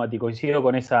 coincido, Mati, coincido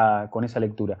con esa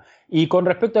lectura. Y con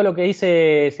respecto a lo que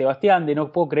dice Sebastián, de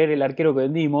no puedo creer el arquero que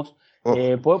vendimos, Oh,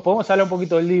 podemos hablar un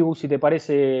poquito del Dibu, si te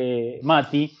parece,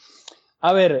 Mati.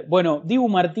 A ver, bueno, Dibu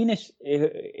Martínez,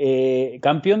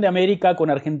 campeón de América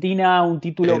con Argentina, un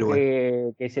título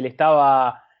héroe. que se le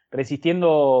estaba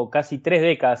resistiendo casi 3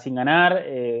 décadas sin ganar.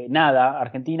 Nada,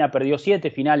 Argentina perdió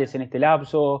 7 finales en este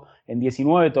lapso, en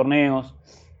 19 torneos.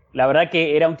 La verdad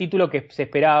que era un título que se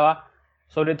esperaba,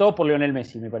 sobre todo por Lionel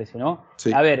Messi, me parece, ¿no? A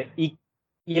Sí, ver, y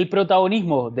el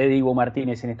protagonismo de Dibu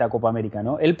Martínez en esta Copa América,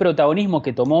 ¿no? El protagonismo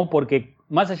que tomó, porque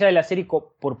más allá de la serie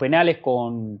por penales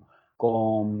con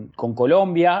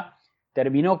Colombia,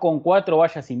 terminó con 4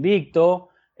 vallas invicto,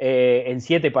 en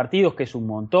 7 partidos, que es un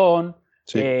montón.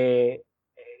 sí. Eh,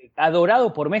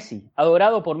 adorado por Messi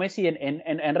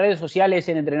en redes sociales,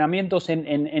 en entrenamientos,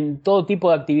 en todo tipo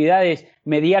de actividades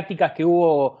mediáticas que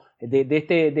hubo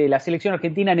de la selección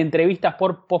argentina, en entrevistas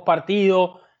post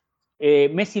partido.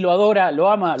 Messi lo adora, lo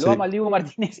ama Sí, al Dibu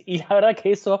Martínez, y la verdad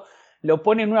que eso lo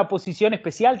pone en una posición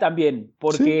especial también, sí,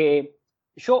 porque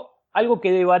yo, algo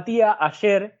que debatía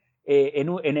ayer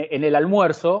en el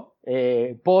almuerzo,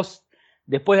 después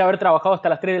de haber trabajado hasta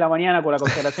las 3 de la mañana con la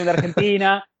consagración de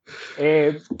Argentina,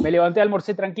 me levanté,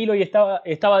 almorcé tranquilo y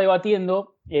estaba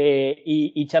debatiendo,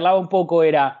 y charlaba un poco,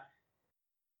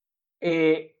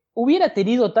 hubiera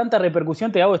tenido tanta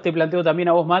repercusión, te hago este planteo también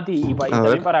a vos, Mati, y a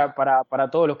también ver. para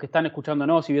todos los que están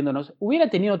escuchándonos y viéndonos, hubiera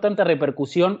tenido tanta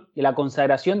repercusión la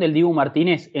consagración del Dibu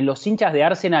Martínez en los hinchas de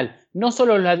Arsenal, no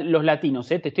solo los latinos,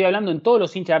 te estoy hablando en todos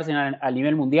los hinchas de Arsenal a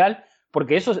nivel mundial,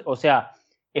 porque eso, o sea,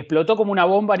 explotó como una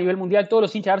bomba a nivel mundial. Todos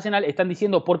los hinchas de Arsenal están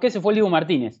diciendo por qué se fue el Dibu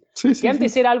Martínez, Sí, que sí,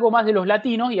 antes sí. era algo más de los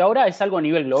latinos y ahora es algo a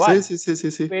nivel Sí, global. sí, sí,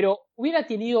 sí, sí. Pero hubiera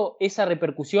tenido esa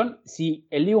repercusión si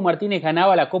el Dibu Martínez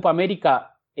ganaba la Copa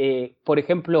América, por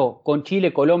ejemplo, con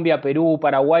Chile, Colombia, Perú,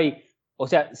 Paraguay, o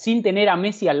sea, sin tener a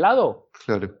Messi al lado.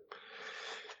 Claro.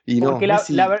 Y no, Porque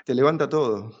Messi te levanta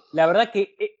todo. la verdad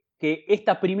que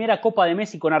esta primera Copa de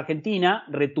Messi con Argentina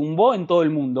retumbó en todo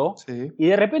el mundo, Sí, y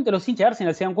de repente los hinchas de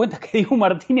Arsenal se dan cuenta que Dibu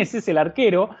Martínez es el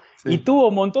arquero y sí. tuvo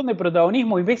un montón de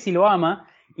protagonismo y Messi lo ama,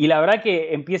 y la verdad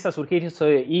que empieza a surgir eso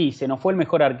y se nos fue el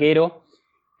mejor arquero,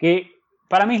 que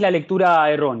para mí es la lectura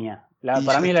errónea. Y Para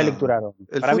ya mí es la está. lectura errónea.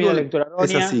 El Para mí es la fútbol lectura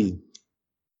es errónea. así.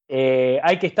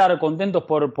 Hay que estar contentos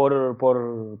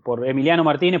por Emiliano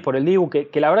Martínez, por el Dibu, que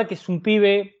la verdad que es un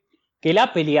pibe que la ha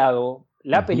Ujú.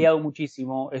 peleado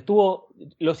muchísimo.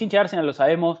 Los hinchas de Arsenal lo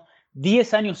sabemos,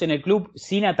 10 años en el club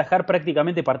sin atajar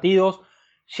prácticamente partidos,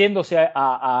 yéndose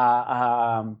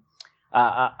a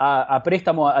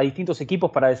préstamo a distintos equipos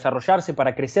para desarrollarse,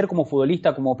 para crecer como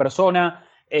futbolista, como persona,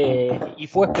 y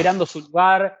fue esperando su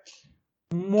lugar.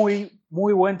 Muy,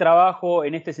 muy buen trabajo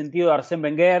en este sentido de Arsène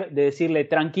Wenger, de decirle: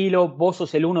 tranquilo, vos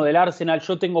sos el uno del Arsenal,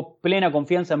 yo tengo plena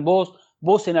confianza en vos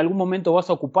en algún momento vas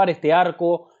a ocupar este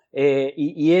arco,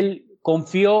 y él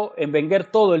confió en Wenger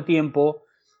todo el tiempo.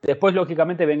 Después,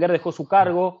 lógicamente, Wenger dejó su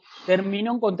cargo,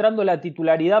 terminó encontrando la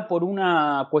titularidad por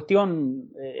una cuestión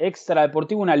extra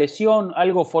deportiva, una lesión,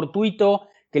 algo fortuito,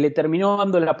 que le terminó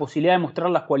dando la posibilidad de mostrar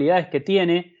las cualidades que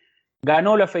tiene.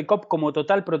 Ganó la FA Cup como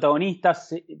total protagonista.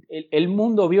 El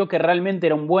mundo vio que realmente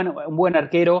era un buen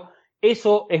arquero.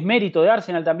 Eso es mérito de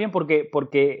Arsenal también,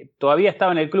 porque todavía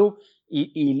estaba en el club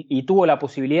y tuvo la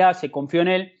posibilidad, se confió en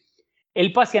él.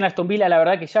 El pase a Aston Villa, la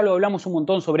verdad que ya lo hablamos un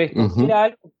montón sobre esto, Ujú. era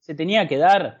algo que se tenía que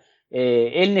dar.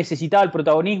 Él necesitaba el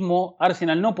protagonismo,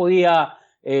 Arsenal no podía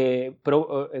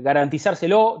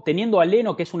garantizárselo, teniendo a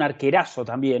Leno, que es un arquerazo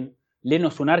también. Leno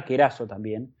es un arquerazo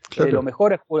también, es de los Claro.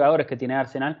 mejores jugadores que tiene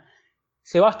Arsenal.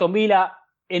 Aston Villa,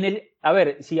 a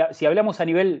ver, si hablamos a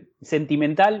nivel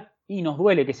sentimental, y nos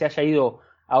duele que se haya ido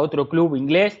a otro club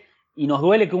inglés, y nos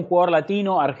duele que un jugador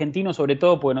latino, argentino sobre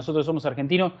todo, porque nosotros somos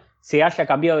argentinos, se haya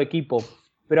cambiado de equipo.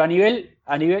 Pero a nivel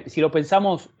si lo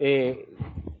pensamos desde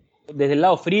el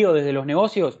lado frío, desde los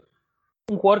negocios,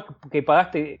 un jugador que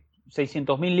pagaste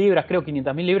 600.000 libras, creo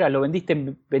 500.000 libras, lo vendiste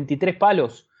en 23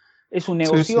 palos. Es un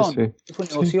negocio, Sí, sí, sí. es un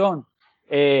Sí. negocio.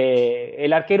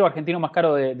 El arquero argentino más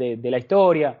caro de la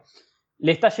historia.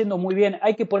 Le está yendo muy bien.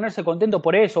 Hay que ponerse contento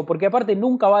por eso, porque aparte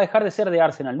nunca va a dejar de ser de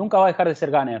Arsenal, nunca va a dejar de ser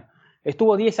Gunner.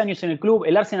 Estuvo 10 años en el club,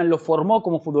 el Arsenal lo formó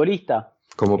como futbolista.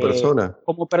 Como persona.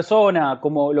 Como persona,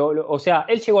 o sea,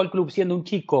 él llegó al club siendo un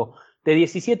chico de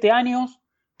 17 años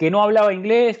que no hablaba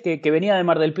inglés, que venía de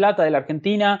Mar del Plata, de la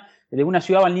Argentina, de una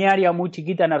ciudad balnearia muy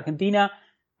chiquita en Argentina,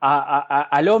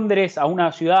 a Londres, a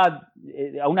una ciudad,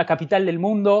 a una capital del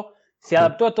mundo, se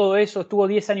adaptó a todo eso, estuvo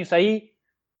 10 años ahí,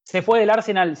 se fue del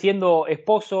Arsenal siendo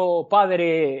esposo,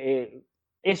 padre,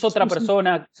 es otra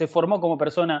persona, se formó como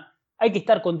persona. Hay que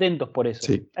estar contentos por eso,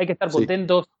 Sí, hay que estar sí.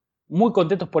 contentos, muy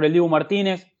contentos por el Dibu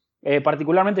Martínez.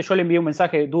 Particularmente yo le envié un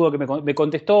mensaje, dudo que me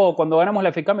contestó, cuando ganamos la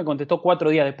FK me contestó 4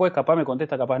 días después, capaz me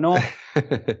contesta, capaz no.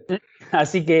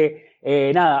 Así que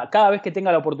nada, cada vez que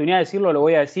tenga la oportunidad de decirlo lo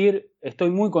voy a decir,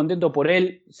 estoy muy contento por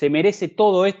él, se merece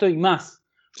todo esto y más,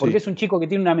 porque Sí. es un chico que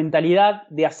tiene una mentalidad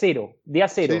de acero, de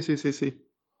acero. Sí, sí, sí, sí.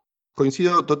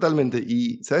 Coincido totalmente.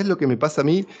 ¿Y sabes lo que me pasa a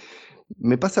mí?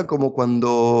 Me pasa como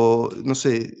cuando, no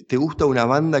sé, te gusta una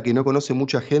banda que no conoce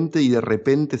mucha gente y de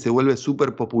repente se vuelve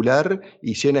súper popular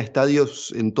y llena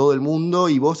estadios en todo el mundo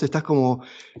y vos estás como,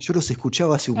 yo los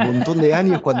escuchaba hace un montón de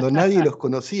años cuando nadie los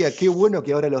conocía, qué bueno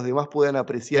que ahora los demás puedan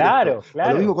apreciar esto. Claro,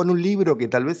 O lo mismo claro, con un libro que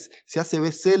tal vez se hace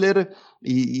bestseller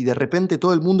y de repente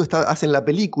todo el mundo hace la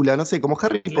película, no sé, como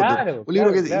Harry Potter. claro, Un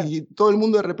libro claro, claro. y todo el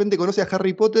mundo de repente conoce a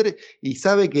Harry Potter y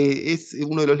sabe que es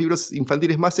uno de los libros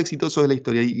infantiles más exitosos de la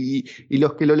historia. Y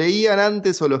los que lo leían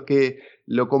antes o los que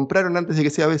lo compraron antes de que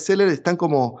sea bestseller están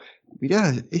como,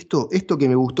 mirá, esto que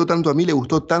me gustó tanto a mí le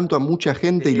gustó tanto a mucha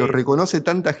gente y lo Sí, reconoce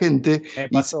tanta gente me y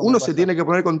pasó, me uno se pasó. tiene que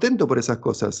poner contento por esas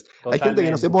cosas. Hay gente que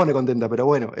no se Totalmente. pone contenta, pero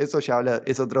bueno, eso ya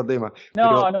es otro tema.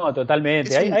 No, Pero no,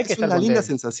 totalmente. Hay que es estar una linda contento.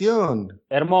 sensación.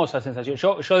 Hermosa sensación.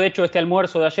 Yo, de hecho, este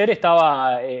almuerzo de ayer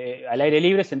estaba al aire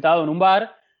libre, sentado en un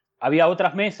bar, había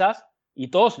otras mesas y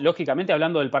todos, lógicamente,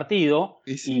 hablando del partido.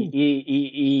 Y Y, sí,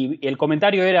 y el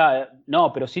comentario era,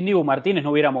 no, pero sin Dibu Martínez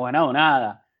no hubiéramos ganado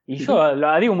nada. Y y yo no.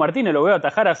 a Dibu Martínez lo veo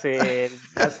atajar hace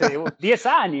 10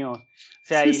 años. O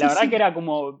sea, Sí, y la sí, verdad que sí. era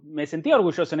como, me sentía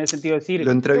orgulloso en ese sentido de Lo decir, qué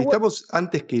bueno. entrevistamos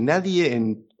antes que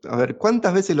nadie a ver,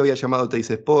 ¿cuántas veces lo había llamado Teis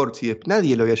Sports? Y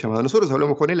nadie lo había llamado. Nosotros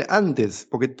hablamos con él antes,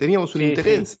 porque teníamos un Sí, sí.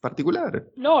 interés particular.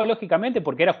 No, lógicamente,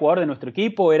 porque era jugador de nuestro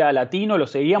equipo, era latino, lo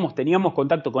seguíamos, teníamos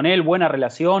contacto con él, buena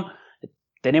relación.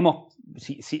 Tenemos,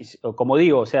 como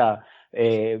digo, o sea,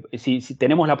 si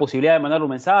tenemos la posibilidad de mandarle un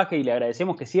mensaje y le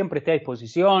agradecemos que siempre esté a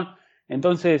disposición.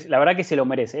 Entonces, la verdad que se lo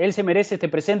merece. Él se merece este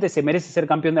presente, se merece ser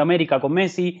campeón de América con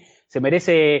Messi, se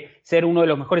merece ser uno de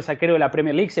los mejores arqueros de la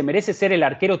Premier League, se merece ser el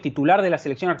arquero titular de la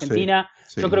selección Sí, argentina.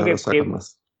 sí, Yo creo no lo sacan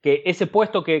más. que ese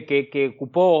puesto que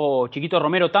ocupó Chiquito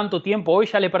Romero tanto tiempo hoy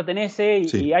ya le pertenece y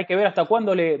Sí, hay que ver hasta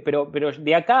cuándo pero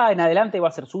de acá en adelante va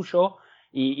a ser suyo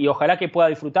y ojalá que pueda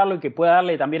disfrutarlo y que pueda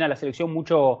darle también a la selección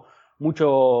muchas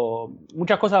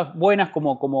cosas buenas,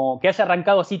 como que haya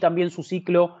arrancado así también su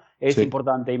ciclo es sí,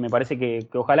 importante y me parece que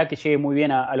ojalá que llegue muy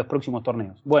bien a los próximos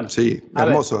torneos. Bueno, sí, a ver,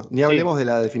 hermoso. Ni sí, hablemos de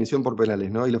la definición por penales,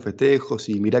 ¿no? Y los festejos,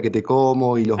 y mirá que te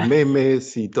como, y los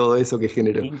memes, y todo eso que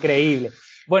generó. increíble.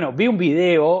 Bueno, vi un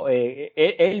video,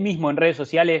 él mismo en redes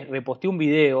sociales reposteó un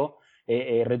video,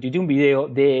 retuiteó un video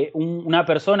de una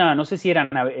persona, no sé si era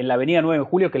en la avenida 9 de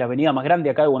Julio, que es la avenida más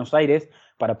grande acá de Buenos Aires,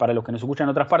 para los que nos escuchan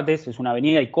en otras partes, es una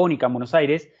avenida icónica en Buenos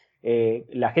Aires.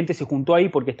 La gente se juntó ahí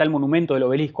porque está el monumento del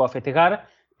obelisco a festejar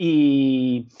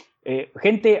y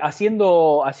gente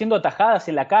haciendo atajadas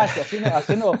en la calle,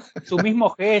 haciendo sus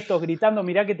mismos gestos, gritando,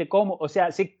 mirá que te como. O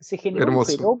sea, se generó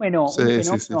Hermoso. un Sí, sí,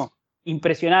 sí. fenómeno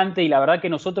impresionante y la verdad que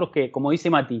nosotros que, como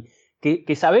dice Mati,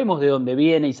 que sabemos de dónde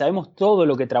viene y sabemos todo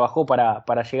lo que trabajó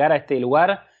para llegar a este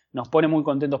lugar, nos pone muy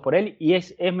contentos por él y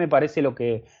es me parece lo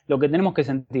que tenemos que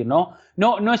sentir, ¿no?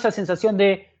 No esa sensación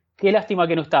de qué lástima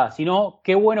que no está, sino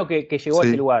qué bueno que llegó a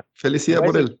ese Sí, lugar. Me felicidad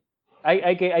por parece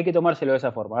él. que hay que tomárselo de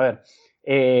esa forma. A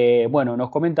ver, bueno, nos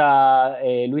comenta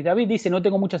Luis David, dice, no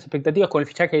tengo muchas expectativas con el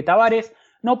fichaje de Tavares,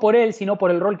 no por él, sino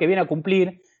por el rol que viene a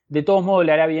cumplir. De todos modos,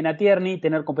 le hará bien a Tierney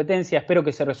tener competencia. Espero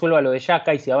que se resuelva lo de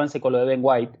Xhaka y se avance con lo de Ben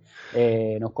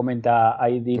White. Nos comenta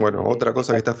Aidit. Bueno, otra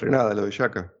cosa que está frenada, lo de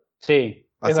Yaka. Sí, es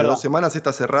Hace verdad. 2 semanas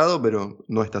está cerrado, pero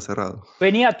no está cerrado.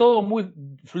 Venía todo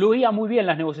fluía muy bien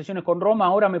las negociaciones con Roma.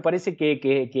 Ahora me parece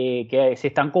que se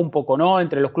estancó un poco, ¿no?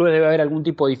 Entre los clubes debe haber algún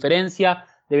tipo de diferencia.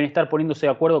 Deben estar poniéndose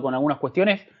de acuerdo con algunas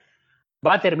cuestiones.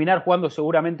 Va a terminar jugando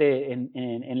seguramente en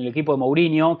el equipo de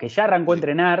Mourinho, que ya arrancó a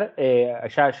entrenar,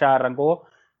 ya arrancó,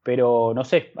 pero no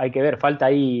sé, hay que ver, falta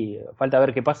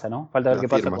ver qué pasa, ¿no? Falta ver La qué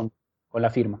pasa firma. con la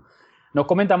firma. Nos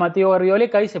comenta Mateo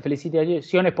Arrioleca, dice: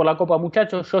 felicitaciones por la Copa,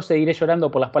 muchachos. Yo seguiré llorando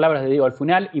por las palabras de Diego al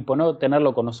final y por no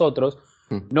tenerlo con nosotros.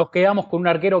 Nos quedamos con un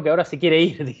arquero que ahora se quiere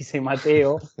ir, dice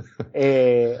Mateo.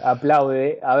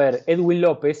 Aplaude. A ver, Edwin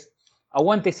López.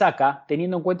 Aguante Saca,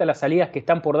 teniendo en cuenta las salidas que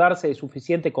están por darse de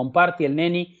suficiente con Party, el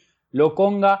Neni,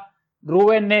 Lokonga.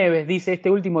 Rubén Neves dice: este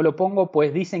último lo pongo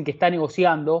pues dicen que está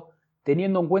negociando.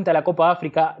 Teniendo en cuenta la Copa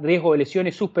África, riesgo de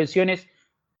lesiones, suspensiones,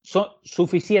 son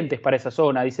suficientes para esa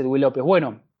zona, dice Edwin López.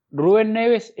 Bueno, Rubén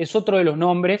Neves es otro de los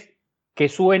nombres que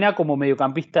suena como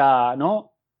mediocampista,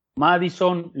 ¿no?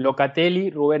 Maddison, Locatelli,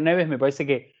 Rubén Neves, me parece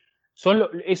que son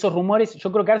esos rumores.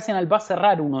 Yo creo que Arsenal va a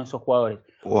cerrar uno de esos jugadores.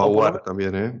 O Aguar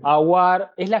también, ¿eh?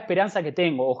 Aguar, es la esperanza que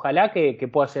tengo. Ojalá que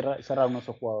pueda cerrar uno de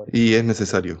esos jugadores. Y es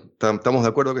necesario. Estamos de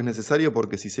acuerdo que es necesario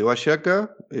porque si se va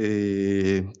Xhaka,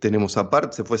 tenemos a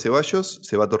Part, se fue Ceballos,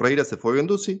 se va Torreira, se fue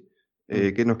Guendouzi.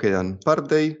 ¿Qué nos quedan?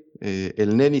 Partey,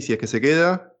 el Neni si es que se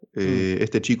queda,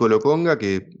 este chico Lokonga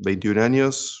que 21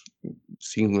 años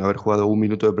sin haber jugado un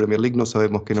minuto de Premier League, no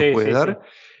sabemos qué nos puede dar.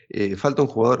 Falta un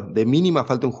jugador, de mínima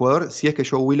falta un jugador. Si es que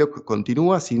Joe Willock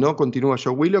continúa, si no continúa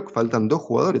Joe Willock, faltan 2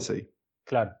 jugadores ahí.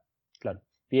 Claro.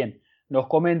 Bien. Nos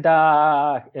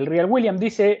comenta el Real William,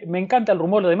 dice: me encanta el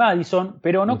rumor de Maddison,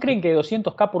 pero ¿no creen que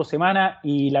 200k por semana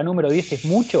y la número 10 es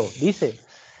mucho? Dice.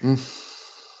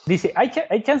 Dice: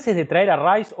 ¿hay chances de traer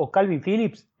a Rice o Calvin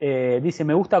Phillips? Dice: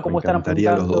 me gusta cómo están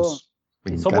apuntando. Los dos.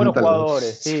 Son buenos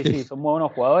jugadores, sí, son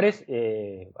buenos jugadores.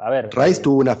 A ver, Rice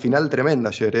tuvo una final tremenda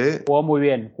ayer, ¿eh? Jugó muy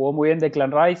bien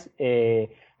Declan Rice.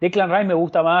 Declan Rice me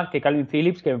gusta más que Calvin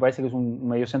Phillips, que me parece que es un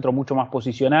mediocentro mucho más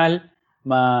posicional,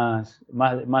 más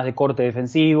de corte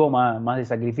defensivo, más de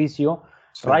sacrificio.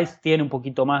 Sí. Rice tiene un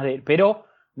poquito más de... pero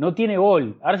no tiene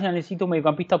gol. Arsenal necesita un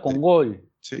mediocampista con gol.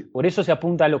 Sí. Por eso se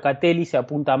apunta a Locatelli, se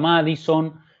apunta a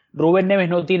Maddison. Rubén Neves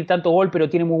no tiene tanto gol, pero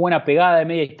tiene muy buena pegada de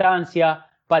media distancia.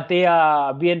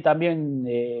 Patea bien también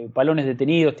balones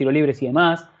detenidos, tiros libres y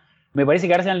demás. Me parece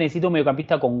que Arsenal necesita un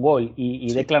mediocampista con gol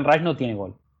y Declan Rice no tiene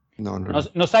gol. No.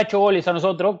 Nos ha hecho goles a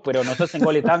nosotros, pero nos hacen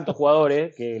goles tantos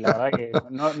jugadores que la verdad que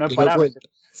no es parámetro.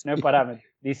 No es parámetro.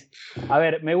 Dice: a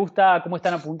ver, me gusta cómo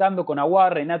están apuntando con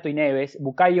Aguar, Renato y Neves.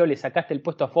 Bukayo, le sacaste el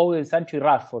puesto a Foden, Sancho y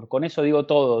Rashford. Con eso digo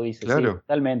todo, dice. Claro. Sí,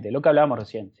 totalmente, lo que hablábamos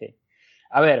recién. Sí.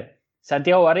 A ver,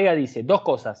 Santiago Barrega dice: 2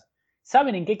 cosas.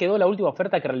 ¿Saben en qué quedó la última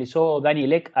oferta que realizó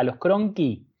Daniel Ek a los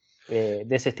Kroenke?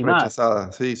 Desestimada.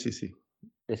 Rechazada, sí.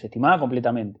 Desestimada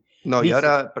completamente. No, dice, y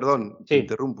ahora, perdón, te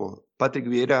interrumpo. Patrick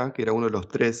Vieira, que era uno de los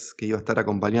 3 que iba a estar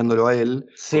acompañándolo a él,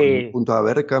 junto a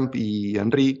Bergkamp y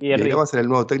Henry, Vieira va a ser el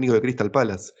nuevo técnico de Crystal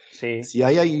Palace. Sí. Si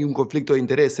ahí hay un conflicto de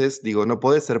intereses, digo, no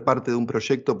podés ser parte de un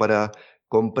proyecto para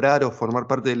comprar o formar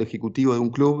parte del ejecutivo de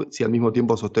un club si al mismo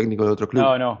tiempo sos técnico de otro club.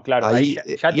 No, claro. Ahí,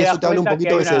 ya y eso te habla un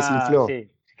poquito que se desinfló. Sí,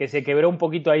 que se quebró un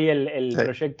poquito ahí el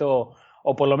proyecto,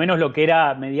 o por lo menos lo que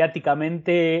era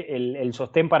mediáticamente el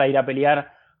sostén para ir a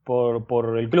pelear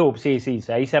por el club. Sí,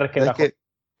 ahí se resquebrajó.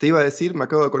 Te iba a decir, me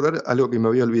acabo de acordar algo que me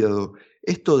había olvidado.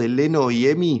 Esto de Leno y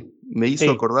Emi me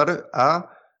hizo acordar a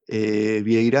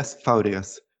Vieirás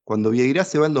Fábregas. Cuando Vieirás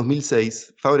se va en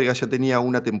 2006, Fábregas ya tenía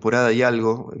una temporada y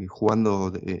algo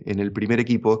jugando en el primer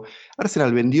equipo.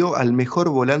 Arsenal vendió al mejor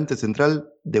volante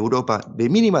central de Europa, de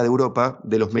mínima de Europa,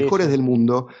 de los mejores del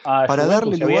mundo, para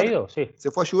darle lugar. Se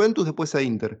fue a Juventus, después a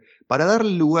Inter, para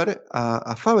darle lugar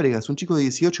a Fábregas, un chico de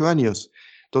 18 años.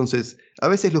 Entonces, a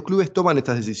veces los clubes toman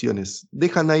estas decisiones,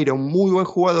 dejan a ir a un muy buen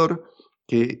jugador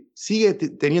que sigue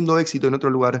teniendo éxito en otro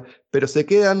lugar, pero se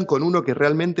quedan con uno que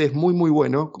realmente es muy, muy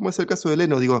bueno, como es el caso de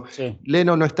Leno. Digo,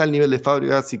 Leno no está al nivel de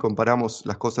Fábregas si comparamos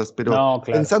las cosas, pero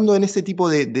pensando en ese tipo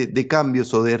de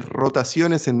cambios o de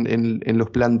rotaciones en los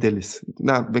planteles.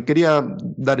 Me quería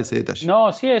dar ese detalle.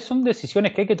 No, sí, son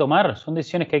decisiones que hay que tomar,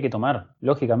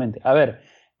 lógicamente. A ver,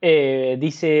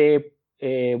 dice,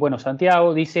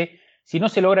 Santiago dice: si no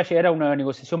se logra llegar a una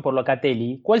negociación por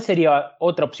Locatelli, ¿cuál sería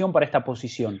otra opción para esta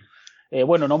posición?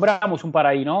 Nombramos un par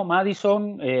ahí, ¿no?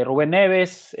 Maddison, Rubén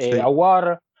Neves,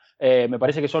 Aguar, me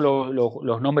parece que son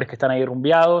los nombres que están ahí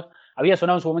rumbeados. Había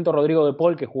sonado en su momento Rodrigo de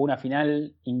Paul, que jugó una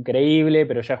final increíble,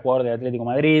 pero ya es jugador del Atlético de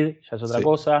Madrid, ya es otra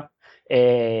cosa.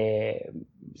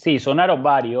 Sonaron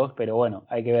varios, pero bueno,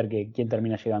 hay que ver quién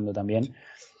termina llegando también.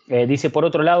 Dice: por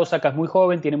otro lado, Saka es muy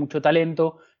joven, tiene mucho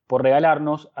talento, por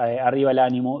regalarnos, arriba el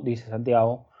ánimo, dice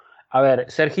Santiago. A ver,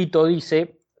 Sergito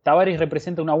dice: Tavares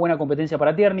representa una buena competencia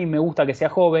para Tierney, me gusta que sea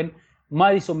joven.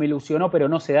 Maddison me ilusionó, pero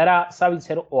no se dará.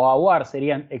 Sabitzer o Aguar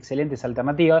serían excelentes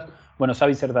alternativas. Bueno,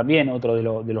 Sabitzer también, otro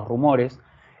de los rumores.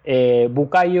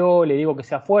 Bukayo, le digo que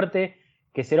sea fuerte,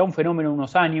 que será un fenómeno en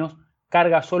unos años.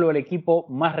 Carga solo el equipo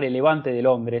más relevante de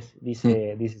Londres,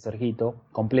 dice Sergito,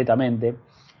 completamente.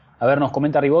 A ver, nos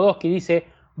comenta Ribodowski, dice: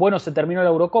 Bueno, se terminó la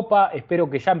Eurocopa, espero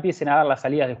que ya empiecen a dar las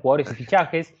salidas de jugadores y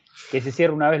fichajes, que se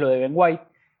cierre una vez lo de Ben White.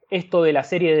 Esto de la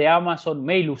serie de Amazon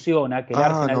me ilusiona, que el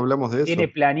Arsenal no hablamos de eso. tiene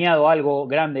planeado algo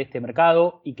grande de este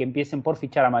mercado y que empiecen por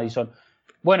fichar a Maddison.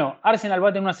 Bueno, Arsenal va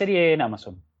a tener una serie en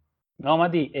Amazon. ¿No,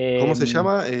 Mati? ¿Cómo se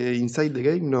llama? ¿Inside the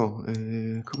Game? No.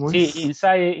 ¿Cómo sí, es?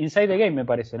 Inside the Game me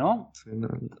parece, ¿no?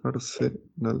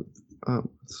 Arsenal.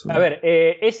 A ver,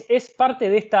 es parte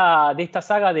de esta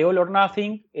saga de All or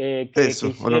Nothing que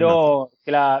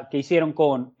hicieron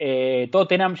con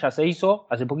Tottenham, ya se hizo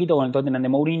hace poquito con el Tottenham de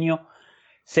Mourinho,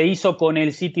 se hizo con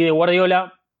el City de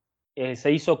Guardiola,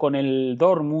 se hizo con el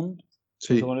Dortmund,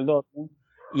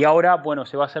 y ahora, bueno,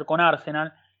 se va a hacer con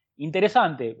Arsenal.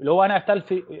 Interesante, lo van a estar,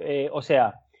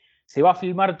 se va a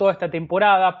filmar toda esta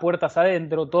temporada, puertas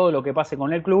adentro, todo lo que pase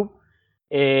con el club.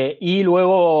 Y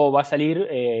luego va a salir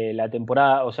la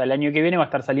temporada, o sea, el año que viene va a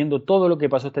estar saliendo todo lo que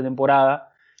pasó esta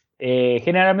temporada.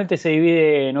 Generalmente se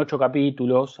divide en 8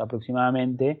 capítulos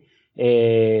aproximadamente.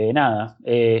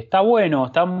 Está bueno,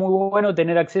 está muy bueno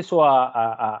tener acceso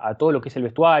a todo lo que es el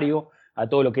vestuario, a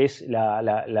todo lo que es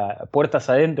la puertas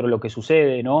adentro, lo que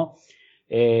sucede, ¿no?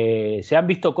 Se han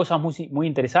visto cosas muy, muy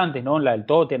interesantes, ¿no? La del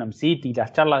Tottenham City,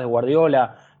 las charlas de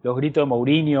Guardiola, los gritos de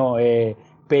Mourinho,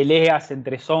 peleas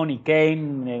entre Son y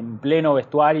Kane en pleno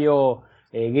vestuario,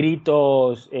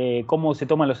 gritos, cómo se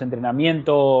toman los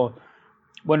entrenamientos.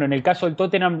 Bueno, en el caso del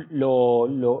Tottenham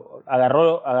lo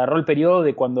agarró el periodo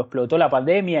de cuando explotó la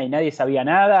pandemia y nadie sabía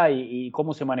nada y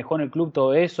cómo se manejó en el club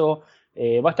todo eso.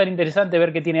 Va a estar interesante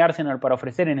ver qué tiene Arsenal para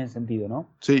ofrecer en ese sentido, ¿no?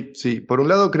 Sí, sí. Por un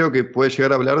lado creo que puede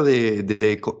llegar a hablar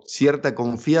de cierta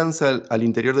confianza al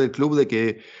interior del club de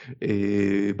que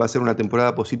va a ser una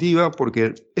temporada positiva,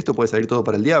 porque esto puede salir todo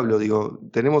para el diablo. Digo,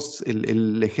 tenemos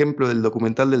el ejemplo del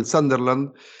documental del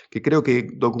Sunderland, que creo que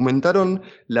documentaron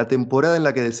la temporada en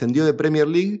la que descendió de Premier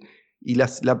League y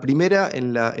la primera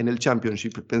en el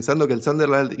Championship, pensando que el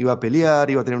Sunderland iba a pelear,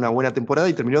 iba a tener una buena temporada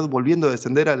y terminó volviendo a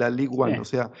descender a la League One. O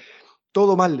sea,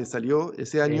 todo mal le salió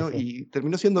ese año y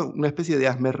terminó siendo una especie de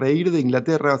hazmerreír de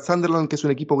Inglaterra. Sunderland, que es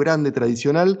un equipo grande,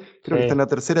 tradicional, creo que está en la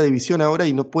tercera división ahora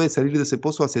y no puede salir de ese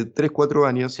pozo hace 3, 4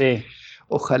 años. Sí.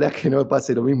 Ojalá que no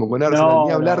pase lo mismo con Arsenal,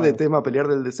 ni hablar de tema pelear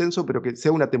del descenso, pero que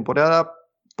sea una temporada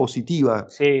positiva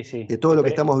de todo lo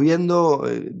que estamos viendo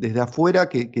desde afuera,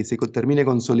 que se termine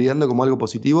consolidando como algo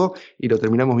positivo y lo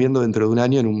terminamos viendo dentro de un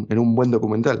año en un buen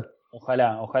documental.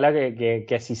 Ojalá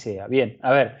que así sea. Bien,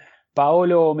 a ver,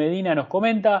 Paolo Medina nos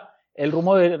comenta: el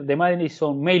rumor de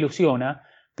Maddison me ilusiona,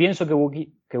 pienso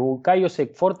que Bukayo se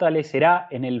fortalecerá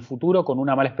en el futuro con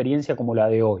una mala experiencia como la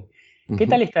de hoy. ¿Qué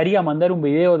tal estaría mandar un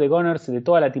video de Gunners de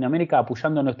toda Latinoamérica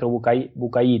apoyando a nuestro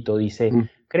Bukayito? Dice.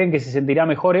 ¿Creen que se sentirá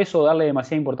mejor eso o darle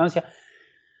demasiada importancia?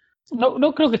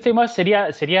 No creo que esté más,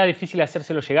 sería difícil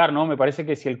hacérselo llegar, ¿no? Me parece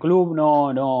que si el club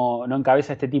no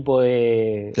encabeza este tipo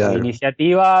de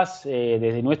iniciativas,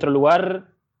 desde nuestro lugar,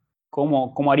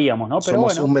 ¿cómo haríamos, no? Pero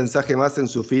somos un mensaje más en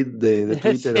su feed de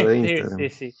Twitter o de Instagram.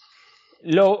 Sí.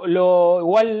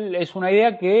 Igual es una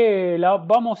idea que la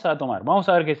vamos a tomar. Vamos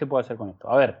a ver qué se puede hacer con esto.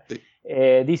 A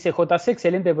ver, dice JC,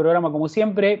 excelente programa como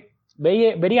siempre.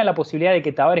 ¿Verían la posibilidad de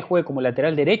que Tavares juegue como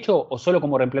lateral derecho o solo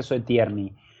como reemplazo de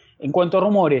Tierney? En cuanto a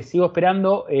rumores, sigo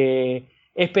esperando,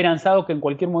 esperanzado que en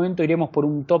cualquier momento iremos por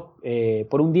un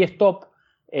 10 top.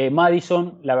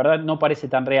 Maddison, la verdad, no parece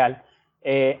tan real.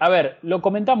 A ver, lo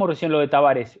comentamos recién lo de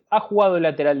Tavares. ¿Ha jugado el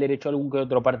lateral derecho algún que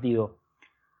otro partido?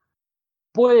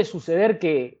 Puede suceder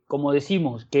que, como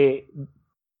decimos, que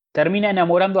termina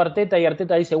enamorando a Arteta y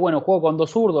Arteta dice, bueno, juego con 2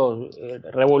 zurdos,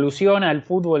 revoluciona el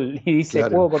fútbol y dice,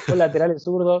 juego con 2 laterales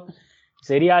zurdos.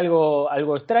 Sería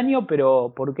algo extraño,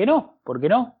 pero ¿por qué no? ¿Por qué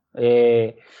no?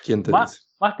 ¿Quién te dice?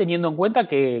 Más teniendo en cuenta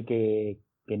que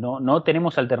no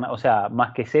tenemos alternativas, o sea,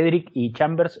 más que Cedric y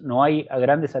Chambers, no hay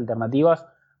grandes alternativas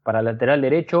para lateral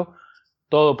derecho.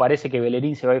 Todo parece que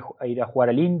Bellerín se va a ir a jugar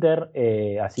al Inter.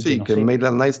 Así sí, no que sé.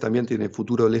 Maitland Niles también tiene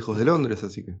futuro lejos de Londres,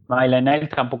 así que. Maitland Niles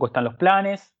tampoco están los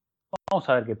planes. Vamos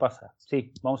a ver qué pasa.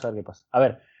 Sí, vamos a ver qué pasa. A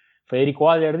ver, Federico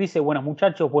Adler dice, buenos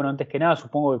muchachos, bueno, antes que nada,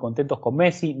 supongo que contentos con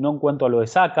Messi, no en cuanto a lo de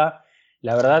Saka.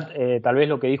 La verdad, tal vez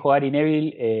lo que dijo Gary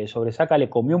Neville sobre Saka le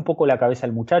comió un poco la cabeza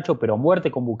al muchacho, pero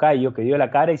muerte con Bukayo, que dio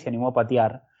la cara y se animó a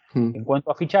patear. En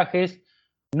cuanto a fichajes,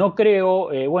 no creo,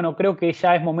 creo que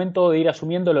ya es momento de ir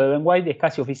asumiendo lo de Ben White, es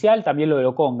casi oficial, también lo de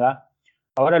Lokonga.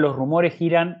 Ahora los rumores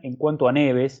giran en cuanto a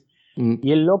Neves,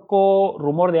 y el loco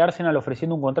rumor de Arsenal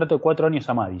ofreciendo un contrato de 4 años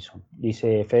a Maddison,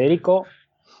 dice Federico.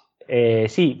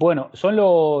 Sí, bueno,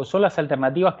 son las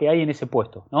alternativas que hay en ese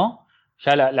puesto, ¿no?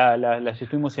 Ya las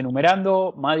estuvimos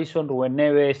enumerando: Maddison, Rubén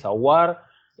Neves, Aouar,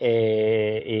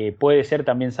 puede ser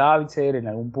también Sabitzer en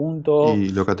algún punto. Y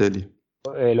Locatelli.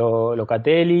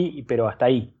 Locatelli, pero hasta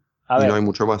ahí. A Y ver, no hay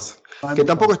mucho más. no hay Que mucho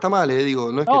tampoco más. está mal,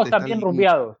 digo, no es que No, te están están. bien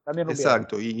rumbeados, están bien rumbeados.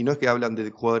 Exacto, y no es que hablan de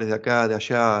jugadores de acá, de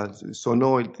allá,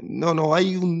 sonó. No,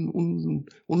 hay un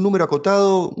número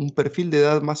acotado, un perfil de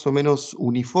edad más o menos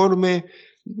uniforme.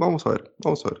 Vamos a ver,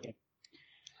 vamos a ver.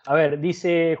 A ver,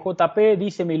 dice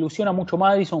JP, me ilusiona mucho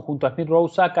Madison junto a Smith Rowe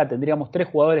Saka, tendríamos 3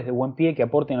 jugadores de buen pie que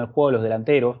aporten al juego de los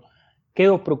delanteros.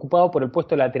 Quedo preocupado por el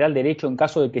puesto de lateral derecho en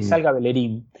caso de que salga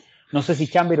Bellerín. No sé si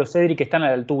Chamber o Cedric están a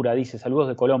la altura, dice, saludos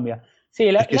de Colombia. Sí,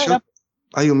 Es que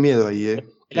hay un miedo ahí, es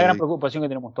la gran preocupación que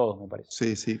tenemos todos, me parece.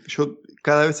 Sí, sí. Yo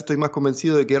cada vez estoy más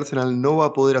convencido de que Arsenal no va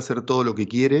a poder hacer todo lo que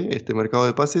quiere, este mercado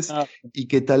de pases, y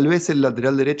que tal vez el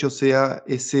lateral derecho sea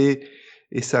ese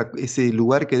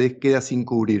lugar que queda sin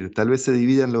cubrir. Tal vez se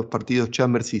dividan los partidos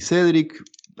Chambers y Cedric.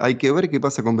 Hay que ver qué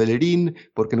pasa con Bellerín,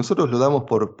 porque nosotros lo damos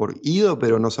por ido,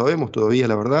 pero no sabemos todavía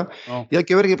la verdad. No. Y hay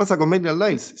que ver qué pasa con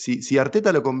Maitland-Niles. Si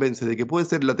Arteta lo convence de que puede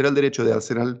ser el lateral derecho de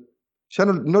Arsenal, ya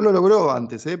no lo logró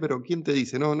antes, pero ¿quién te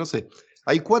dice? No sé.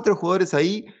 Hay 4 jugadores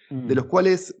ahí, de los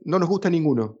cuales no nos gusta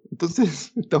ninguno.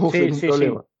 Entonces estamos en un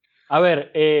problema. Sí. A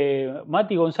ver,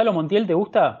 Mati, Gonzalo Montiel, ¿te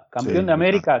gusta? Campeón de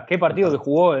América. Qué partido que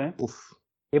jugó, Uf.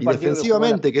 Y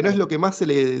defensivamente, que no es lo que más se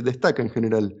le destaca en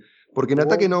general. Porque en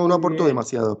ataque no aportó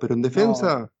demasiado, pero en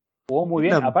defensa. Jugó muy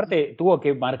bien. Aparte, tuvo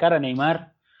que marcar a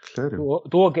Neymar. Claro.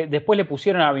 Tuvo que. Después le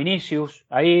pusieron a Vinicius,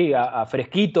 ahí a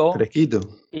Fresquito.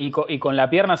 Y con la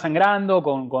pierna sangrando,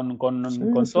 con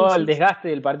todo el desgaste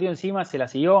del partido encima, se la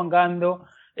siguió bancando.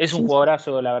 Es un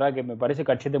jugadorazo, la verdad, que me parece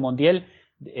Cachete Montiel.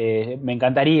 Me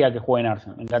encantaría que juegue en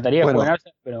Arsenal. Me encantaría que juegue en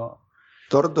Arsenal, pero.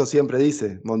 Torto siempre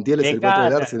dice, Montiel es el 4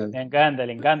 del Arsenal.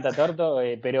 Le encanta Torto,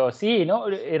 pero sí, ¿no?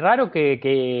 Es raro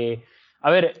que a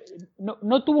ver,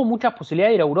 no tuvo muchas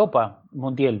posibilidades de ir a Europa,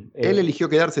 Montiel. Él eligió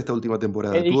quedarse esta última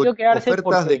temporada. Tuvo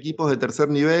ofertas de equipos de tercer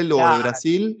nivel o de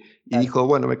Brasil y dijo,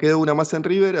 bueno, me quedo una más en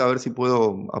River a ver si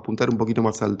puedo apuntar un poquito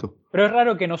más alto. Pero es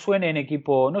raro que no suene en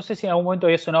equipo, no sé si en algún momento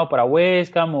había sonado para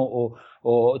West Ham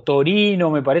o Torino,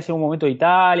 me parece en un momento de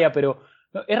Italia, pero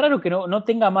es raro que no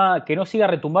tenga más, que no siga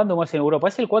retumbando más en Europa.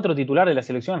 Es el 4 titular de la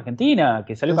selección argentina,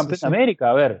 que salió campeón de América.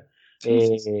 A ver,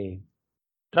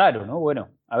 raro, ¿no? Bueno,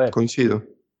 a ver. Coincido.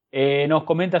 Nos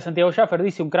comenta Santiago Schaffer,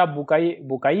 dice un crack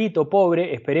bucayito,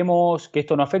 pobre. Esperemos que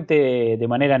esto no afecte de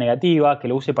manera negativa, que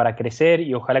lo use para crecer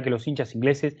y ojalá que los hinchas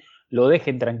ingleses lo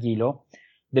dejen tranquilo.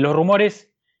 De los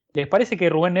rumores, ¿les parece que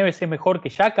Rubén Neves es mejor que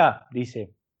Xhaka?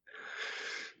 Dice.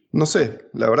 No sé,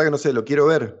 la verdad que no sé, lo quiero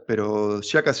ver, pero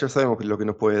Xhaka ya sabemos lo que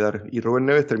nos puede dar. Y Rubén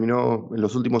Neves terminó en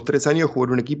los últimos 3 años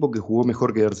jugando en un equipo que jugó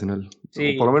mejor que Arsenal.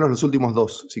 Sí. O por lo menos los últimos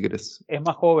 2, si querés. Es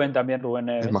más joven también Rubén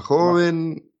Neves. Es más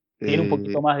joven. Tiene un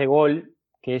poquito más de gol.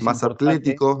 Que es más importante.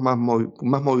 Atlético, más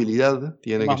movilidad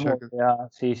tiene que Xhaka.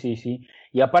 Sí.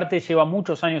 Y aparte lleva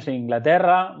muchos años en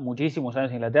Inglaterra, muchísimos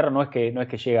años en Inglaterra. No es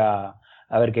que llega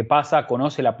a ver qué pasa,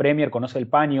 conoce la Premier, conoce el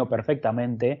paño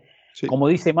perfectamente. Sí. Como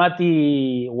dice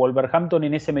Mati, Wolverhampton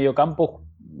en ese mediocampo,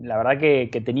 la verdad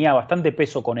que tenía bastante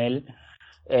peso con él.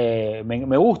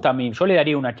 Me gusta a mí, yo le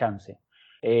daría una chance.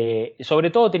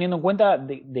 Sobre todo teniendo en cuenta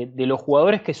de los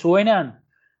jugadores que suenan,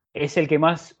 es el que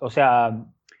más, o sea,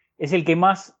 es el que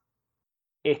más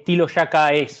estilo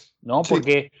Xhaka es, ¿no? Sí.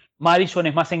 Porque Maddison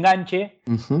es más enganche,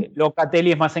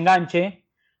 Locatelli es más enganche.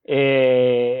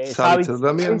 Sabitzer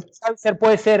también. Sabitzer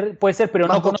puede ser, pero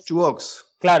más no conoce. Box.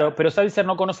 Claro, pero Sabitzer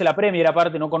no conoce la Premier,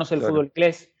 aparte no conoce el fútbol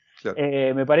inglés.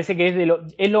 Claro. Me parece que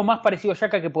es lo más parecido a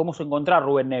Xhaka que podemos encontrar,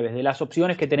 Rubén Neves, de las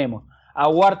opciones que tenemos.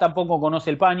 Aguar tampoco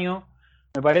conoce el paño.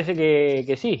 Me parece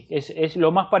que sí, es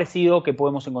lo más parecido que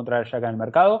podemos encontrar Xhaka en el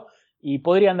mercado. Y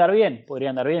podría andar bien,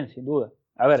 sin duda.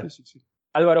 A ver, sí.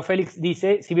 Álvaro Félix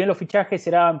dice, si bien los fichajes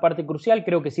serán parte crucial,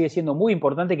 creo que sigue siendo muy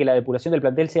importante que la depuración del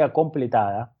plantel sea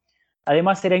completada.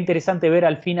 Además, será interesante ver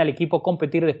al fin al equipo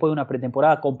competir después de una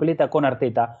pretemporada completa con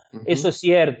Arteta. Eso es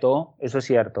cierto.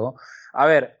 A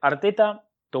ver, Arteta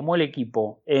tomó el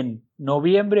equipo en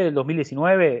noviembre del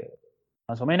 2019,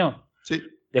 más o menos. Sí.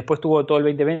 Después tuvo todo el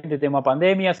 2020, tema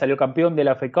pandemia, salió campeón de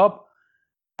la FA Cup.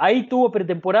 Ahí tuvo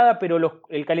pretemporada, pero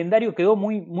el calendario quedó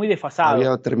muy, muy desfasado.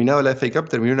 Había terminado la FA Cup,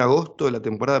 terminó en agosto, la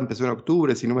temporada empezó en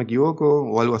octubre, si no me equivoco,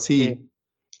 o algo así.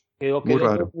 Quedó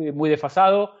muy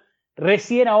desfasado.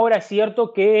 Recién ahora es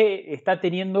cierto que está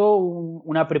teniendo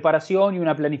una preparación y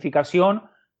una planificación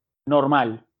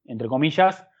normal, entre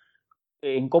comillas,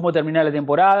 en cómo termina la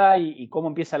temporada y cómo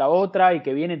empieza la otra, y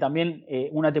que viene también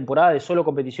una temporada de solo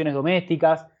competiciones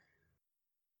domésticas.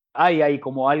 Hay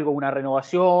como una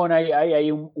renovación,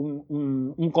 hay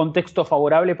un contexto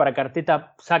favorable para que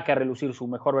Arteta saque a relucir su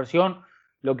mejor versión.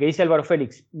 Lo que dice Álvaro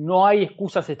Félix, no hay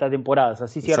excusas esta temporada,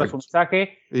 así cierra su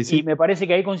mensaje, y me parece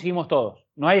que ahí coincidimos todos,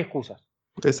 no hay excusas.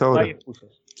 Es ahora. No hay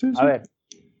excusas. Sí. A ver,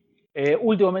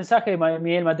 último mensaje de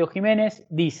Miguel Mateo Jiménez.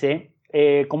 Dice,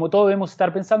 como todos debemos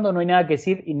estar pensando, no hay nada que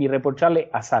decir ni reprocharle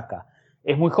a Saka.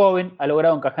 Es muy joven, ha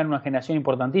logrado encajar en una generación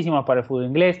importantísima para el fútbol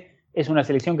inglés. Es una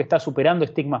selección que está superando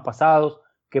estigmas pasados,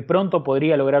 que pronto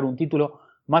podría lograr un título,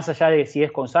 más allá de si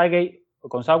es con Southgate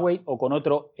o con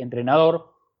otro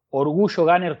entrenador. Orgullo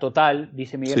Gunner total,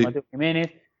 dice Miguel Mateo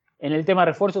Jiménez. En el tema de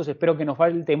refuerzos, espero que nos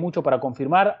falte mucho para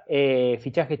confirmar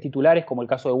fichajes titulares, como el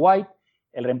caso de White,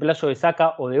 el reemplazo de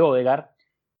Saka o de Odegaard.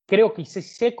 Creo que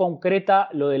se concreta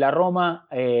lo de la Roma,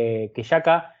 que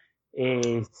Xhaka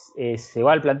se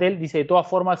va al plantel. Dice, de todas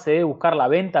formas se debe buscar la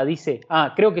venta. Dice,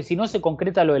 creo que si no se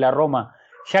concreta lo de la Roma,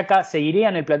 Xhaka seguiría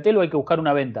en el plantel o hay que buscar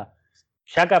una venta.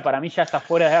 Xhaka para mí ya está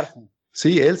fuera de Arsenal.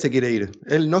 Sí, él se quiere ir.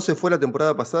 Él no se fue la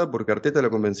temporada pasada porque Arteta lo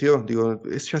convenció. Digo,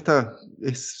 ya está.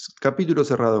 Es capítulo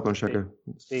cerrado con Xhaka.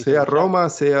 Sea Roma,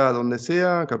 sea donde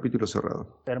sea, capítulo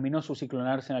cerrado. Terminó su ciclo en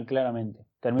Arsenal claramente.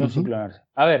 Terminó su ciclo en Arsenal.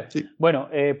 A ver, bueno,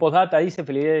 Postdata dice,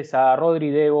 felicidades a Rodri,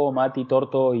 Debo, Mati,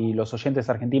 Torto y los oyentes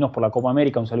argentinos por la Copa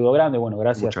América. Un saludo grande. Bueno,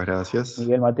 gracias. Muchas gracias.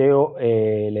 Miguel Mateo,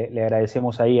 le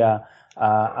agradecemos ahí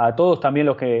a todos, también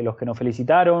los que nos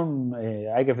felicitaron.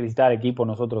 Hay que felicitar al equipo.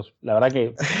 Nosotros, la verdad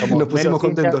que nos pusimos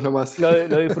contentos nomás.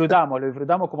 Lo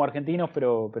disfrutamos como argentinos,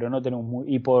 pero no tenemos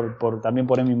y también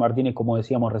por Emi Martínez, como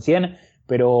decíamos recién,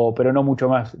 pero no mucho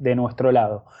más de nuestro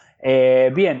lado.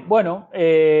 Bien, bueno,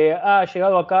 ha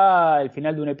llegado acá el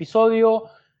final de un episodio.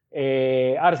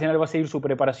 Arsenal va a seguir su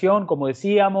preparación, como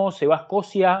decíamos, se va a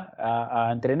Escocia a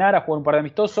entrenar, a jugar un par de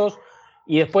amistosos.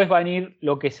 Y después va a venir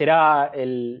lo que será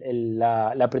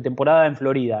la pretemporada en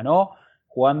Florida, ¿no?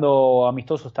 Jugando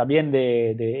amistosos también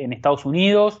en Estados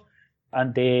Unidos,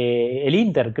 ante el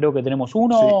Inter, creo que tenemos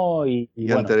uno. Sí.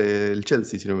 Y ante el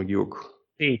Chelsea, si no me equivoco.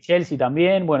 Sí, Chelsea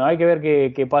también. Bueno, hay que ver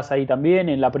qué pasa ahí también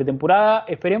en la pretemporada.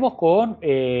 Esperemos con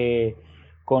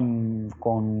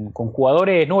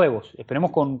jugadores nuevos.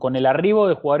 Esperemos con el arribo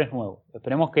de jugadores nuevos.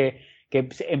 Esperemos que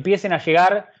empiecen a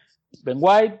llegar Ben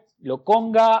White,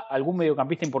 Lokonga, algún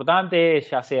mediocampista importante,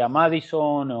 ya sea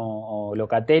Maddison o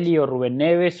Locatelli o Rubén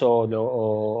Neves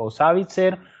o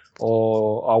Savitzer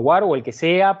o Aguar o el que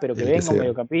sea, pero que venga un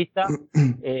mediocampista.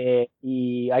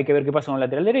 Y hay que ver qué pasa con el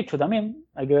lateral derecho también.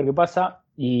 Hay que ver qué pasa.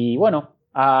 Y bueno,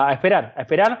 a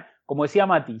esperar. Como decía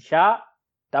Mati, ya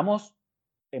estamos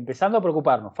empezando a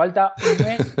preocuparnos. Falta un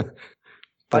mes.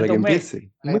 Para que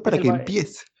empiece.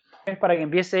 Es para que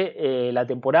empiece la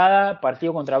temporada,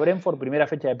 partido contra Brentford, primera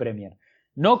fecha de Premier.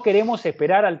 No queremos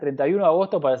esperar al 31 de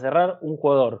agosto para cerrar un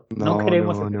jugador. No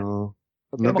queremos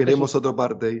otro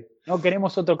Partey. No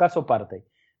queremos otro caso Partey.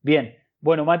 Bien,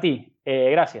 bueno, Mati,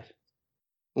 gracias.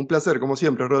 Un placer, como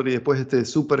siempre, Rodri, después de este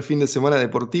súper fin de semana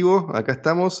deportivo, acá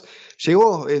estamos.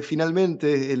 Llegó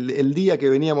finalmente el día que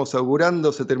veníamos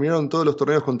augurando, se terminaron todos los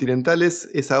torneos continentales,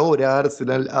 es ahora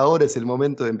Arsenal, ahora es el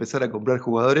momento de empezar a comprar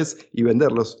jugadores y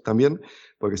venderlos también,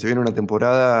 porque se viene una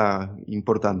temporada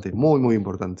importante, muy, muy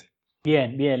importante.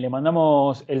 Bien, le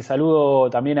mandamos el saludo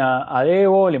también a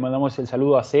Debo, le mandamos el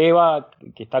saludo a Seba,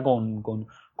 que está con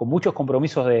muchos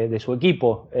compromisos de su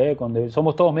equipo.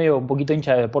 Somos todos medio un poquito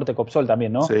hinchas de Deporte Copsol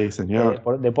también, ¿no? Sí,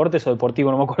 señor. Deportes o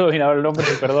Deportivo, no me acuerdo bien ahora el nombre,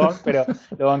 perdón, pero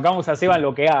lo bancamos a Seba en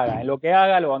lo que haga. En lo que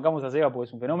haga lo bancamos a Seba porque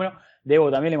es un fenómeno. Debo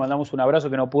también le mandamos un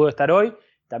abrazo que no pudo estar hoy.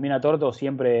 También a Torto,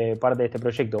 siempre parte de este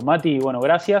proyecto. Mati, bueno,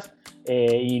 gracias.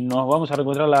 Y nos vamos a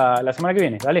reencontrar la semana que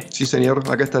viene, ¿vale? Sí, señor,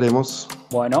 acá estaremos.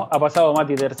 Bueno, ha pasado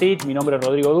Mati Tercit, mi nombre es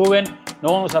Rodrigo Duben.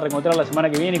 Nos vamos a reencontrar la semana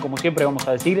que viene y como siempre vamos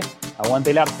a decir,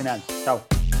 aguante el Arsenal. Chao.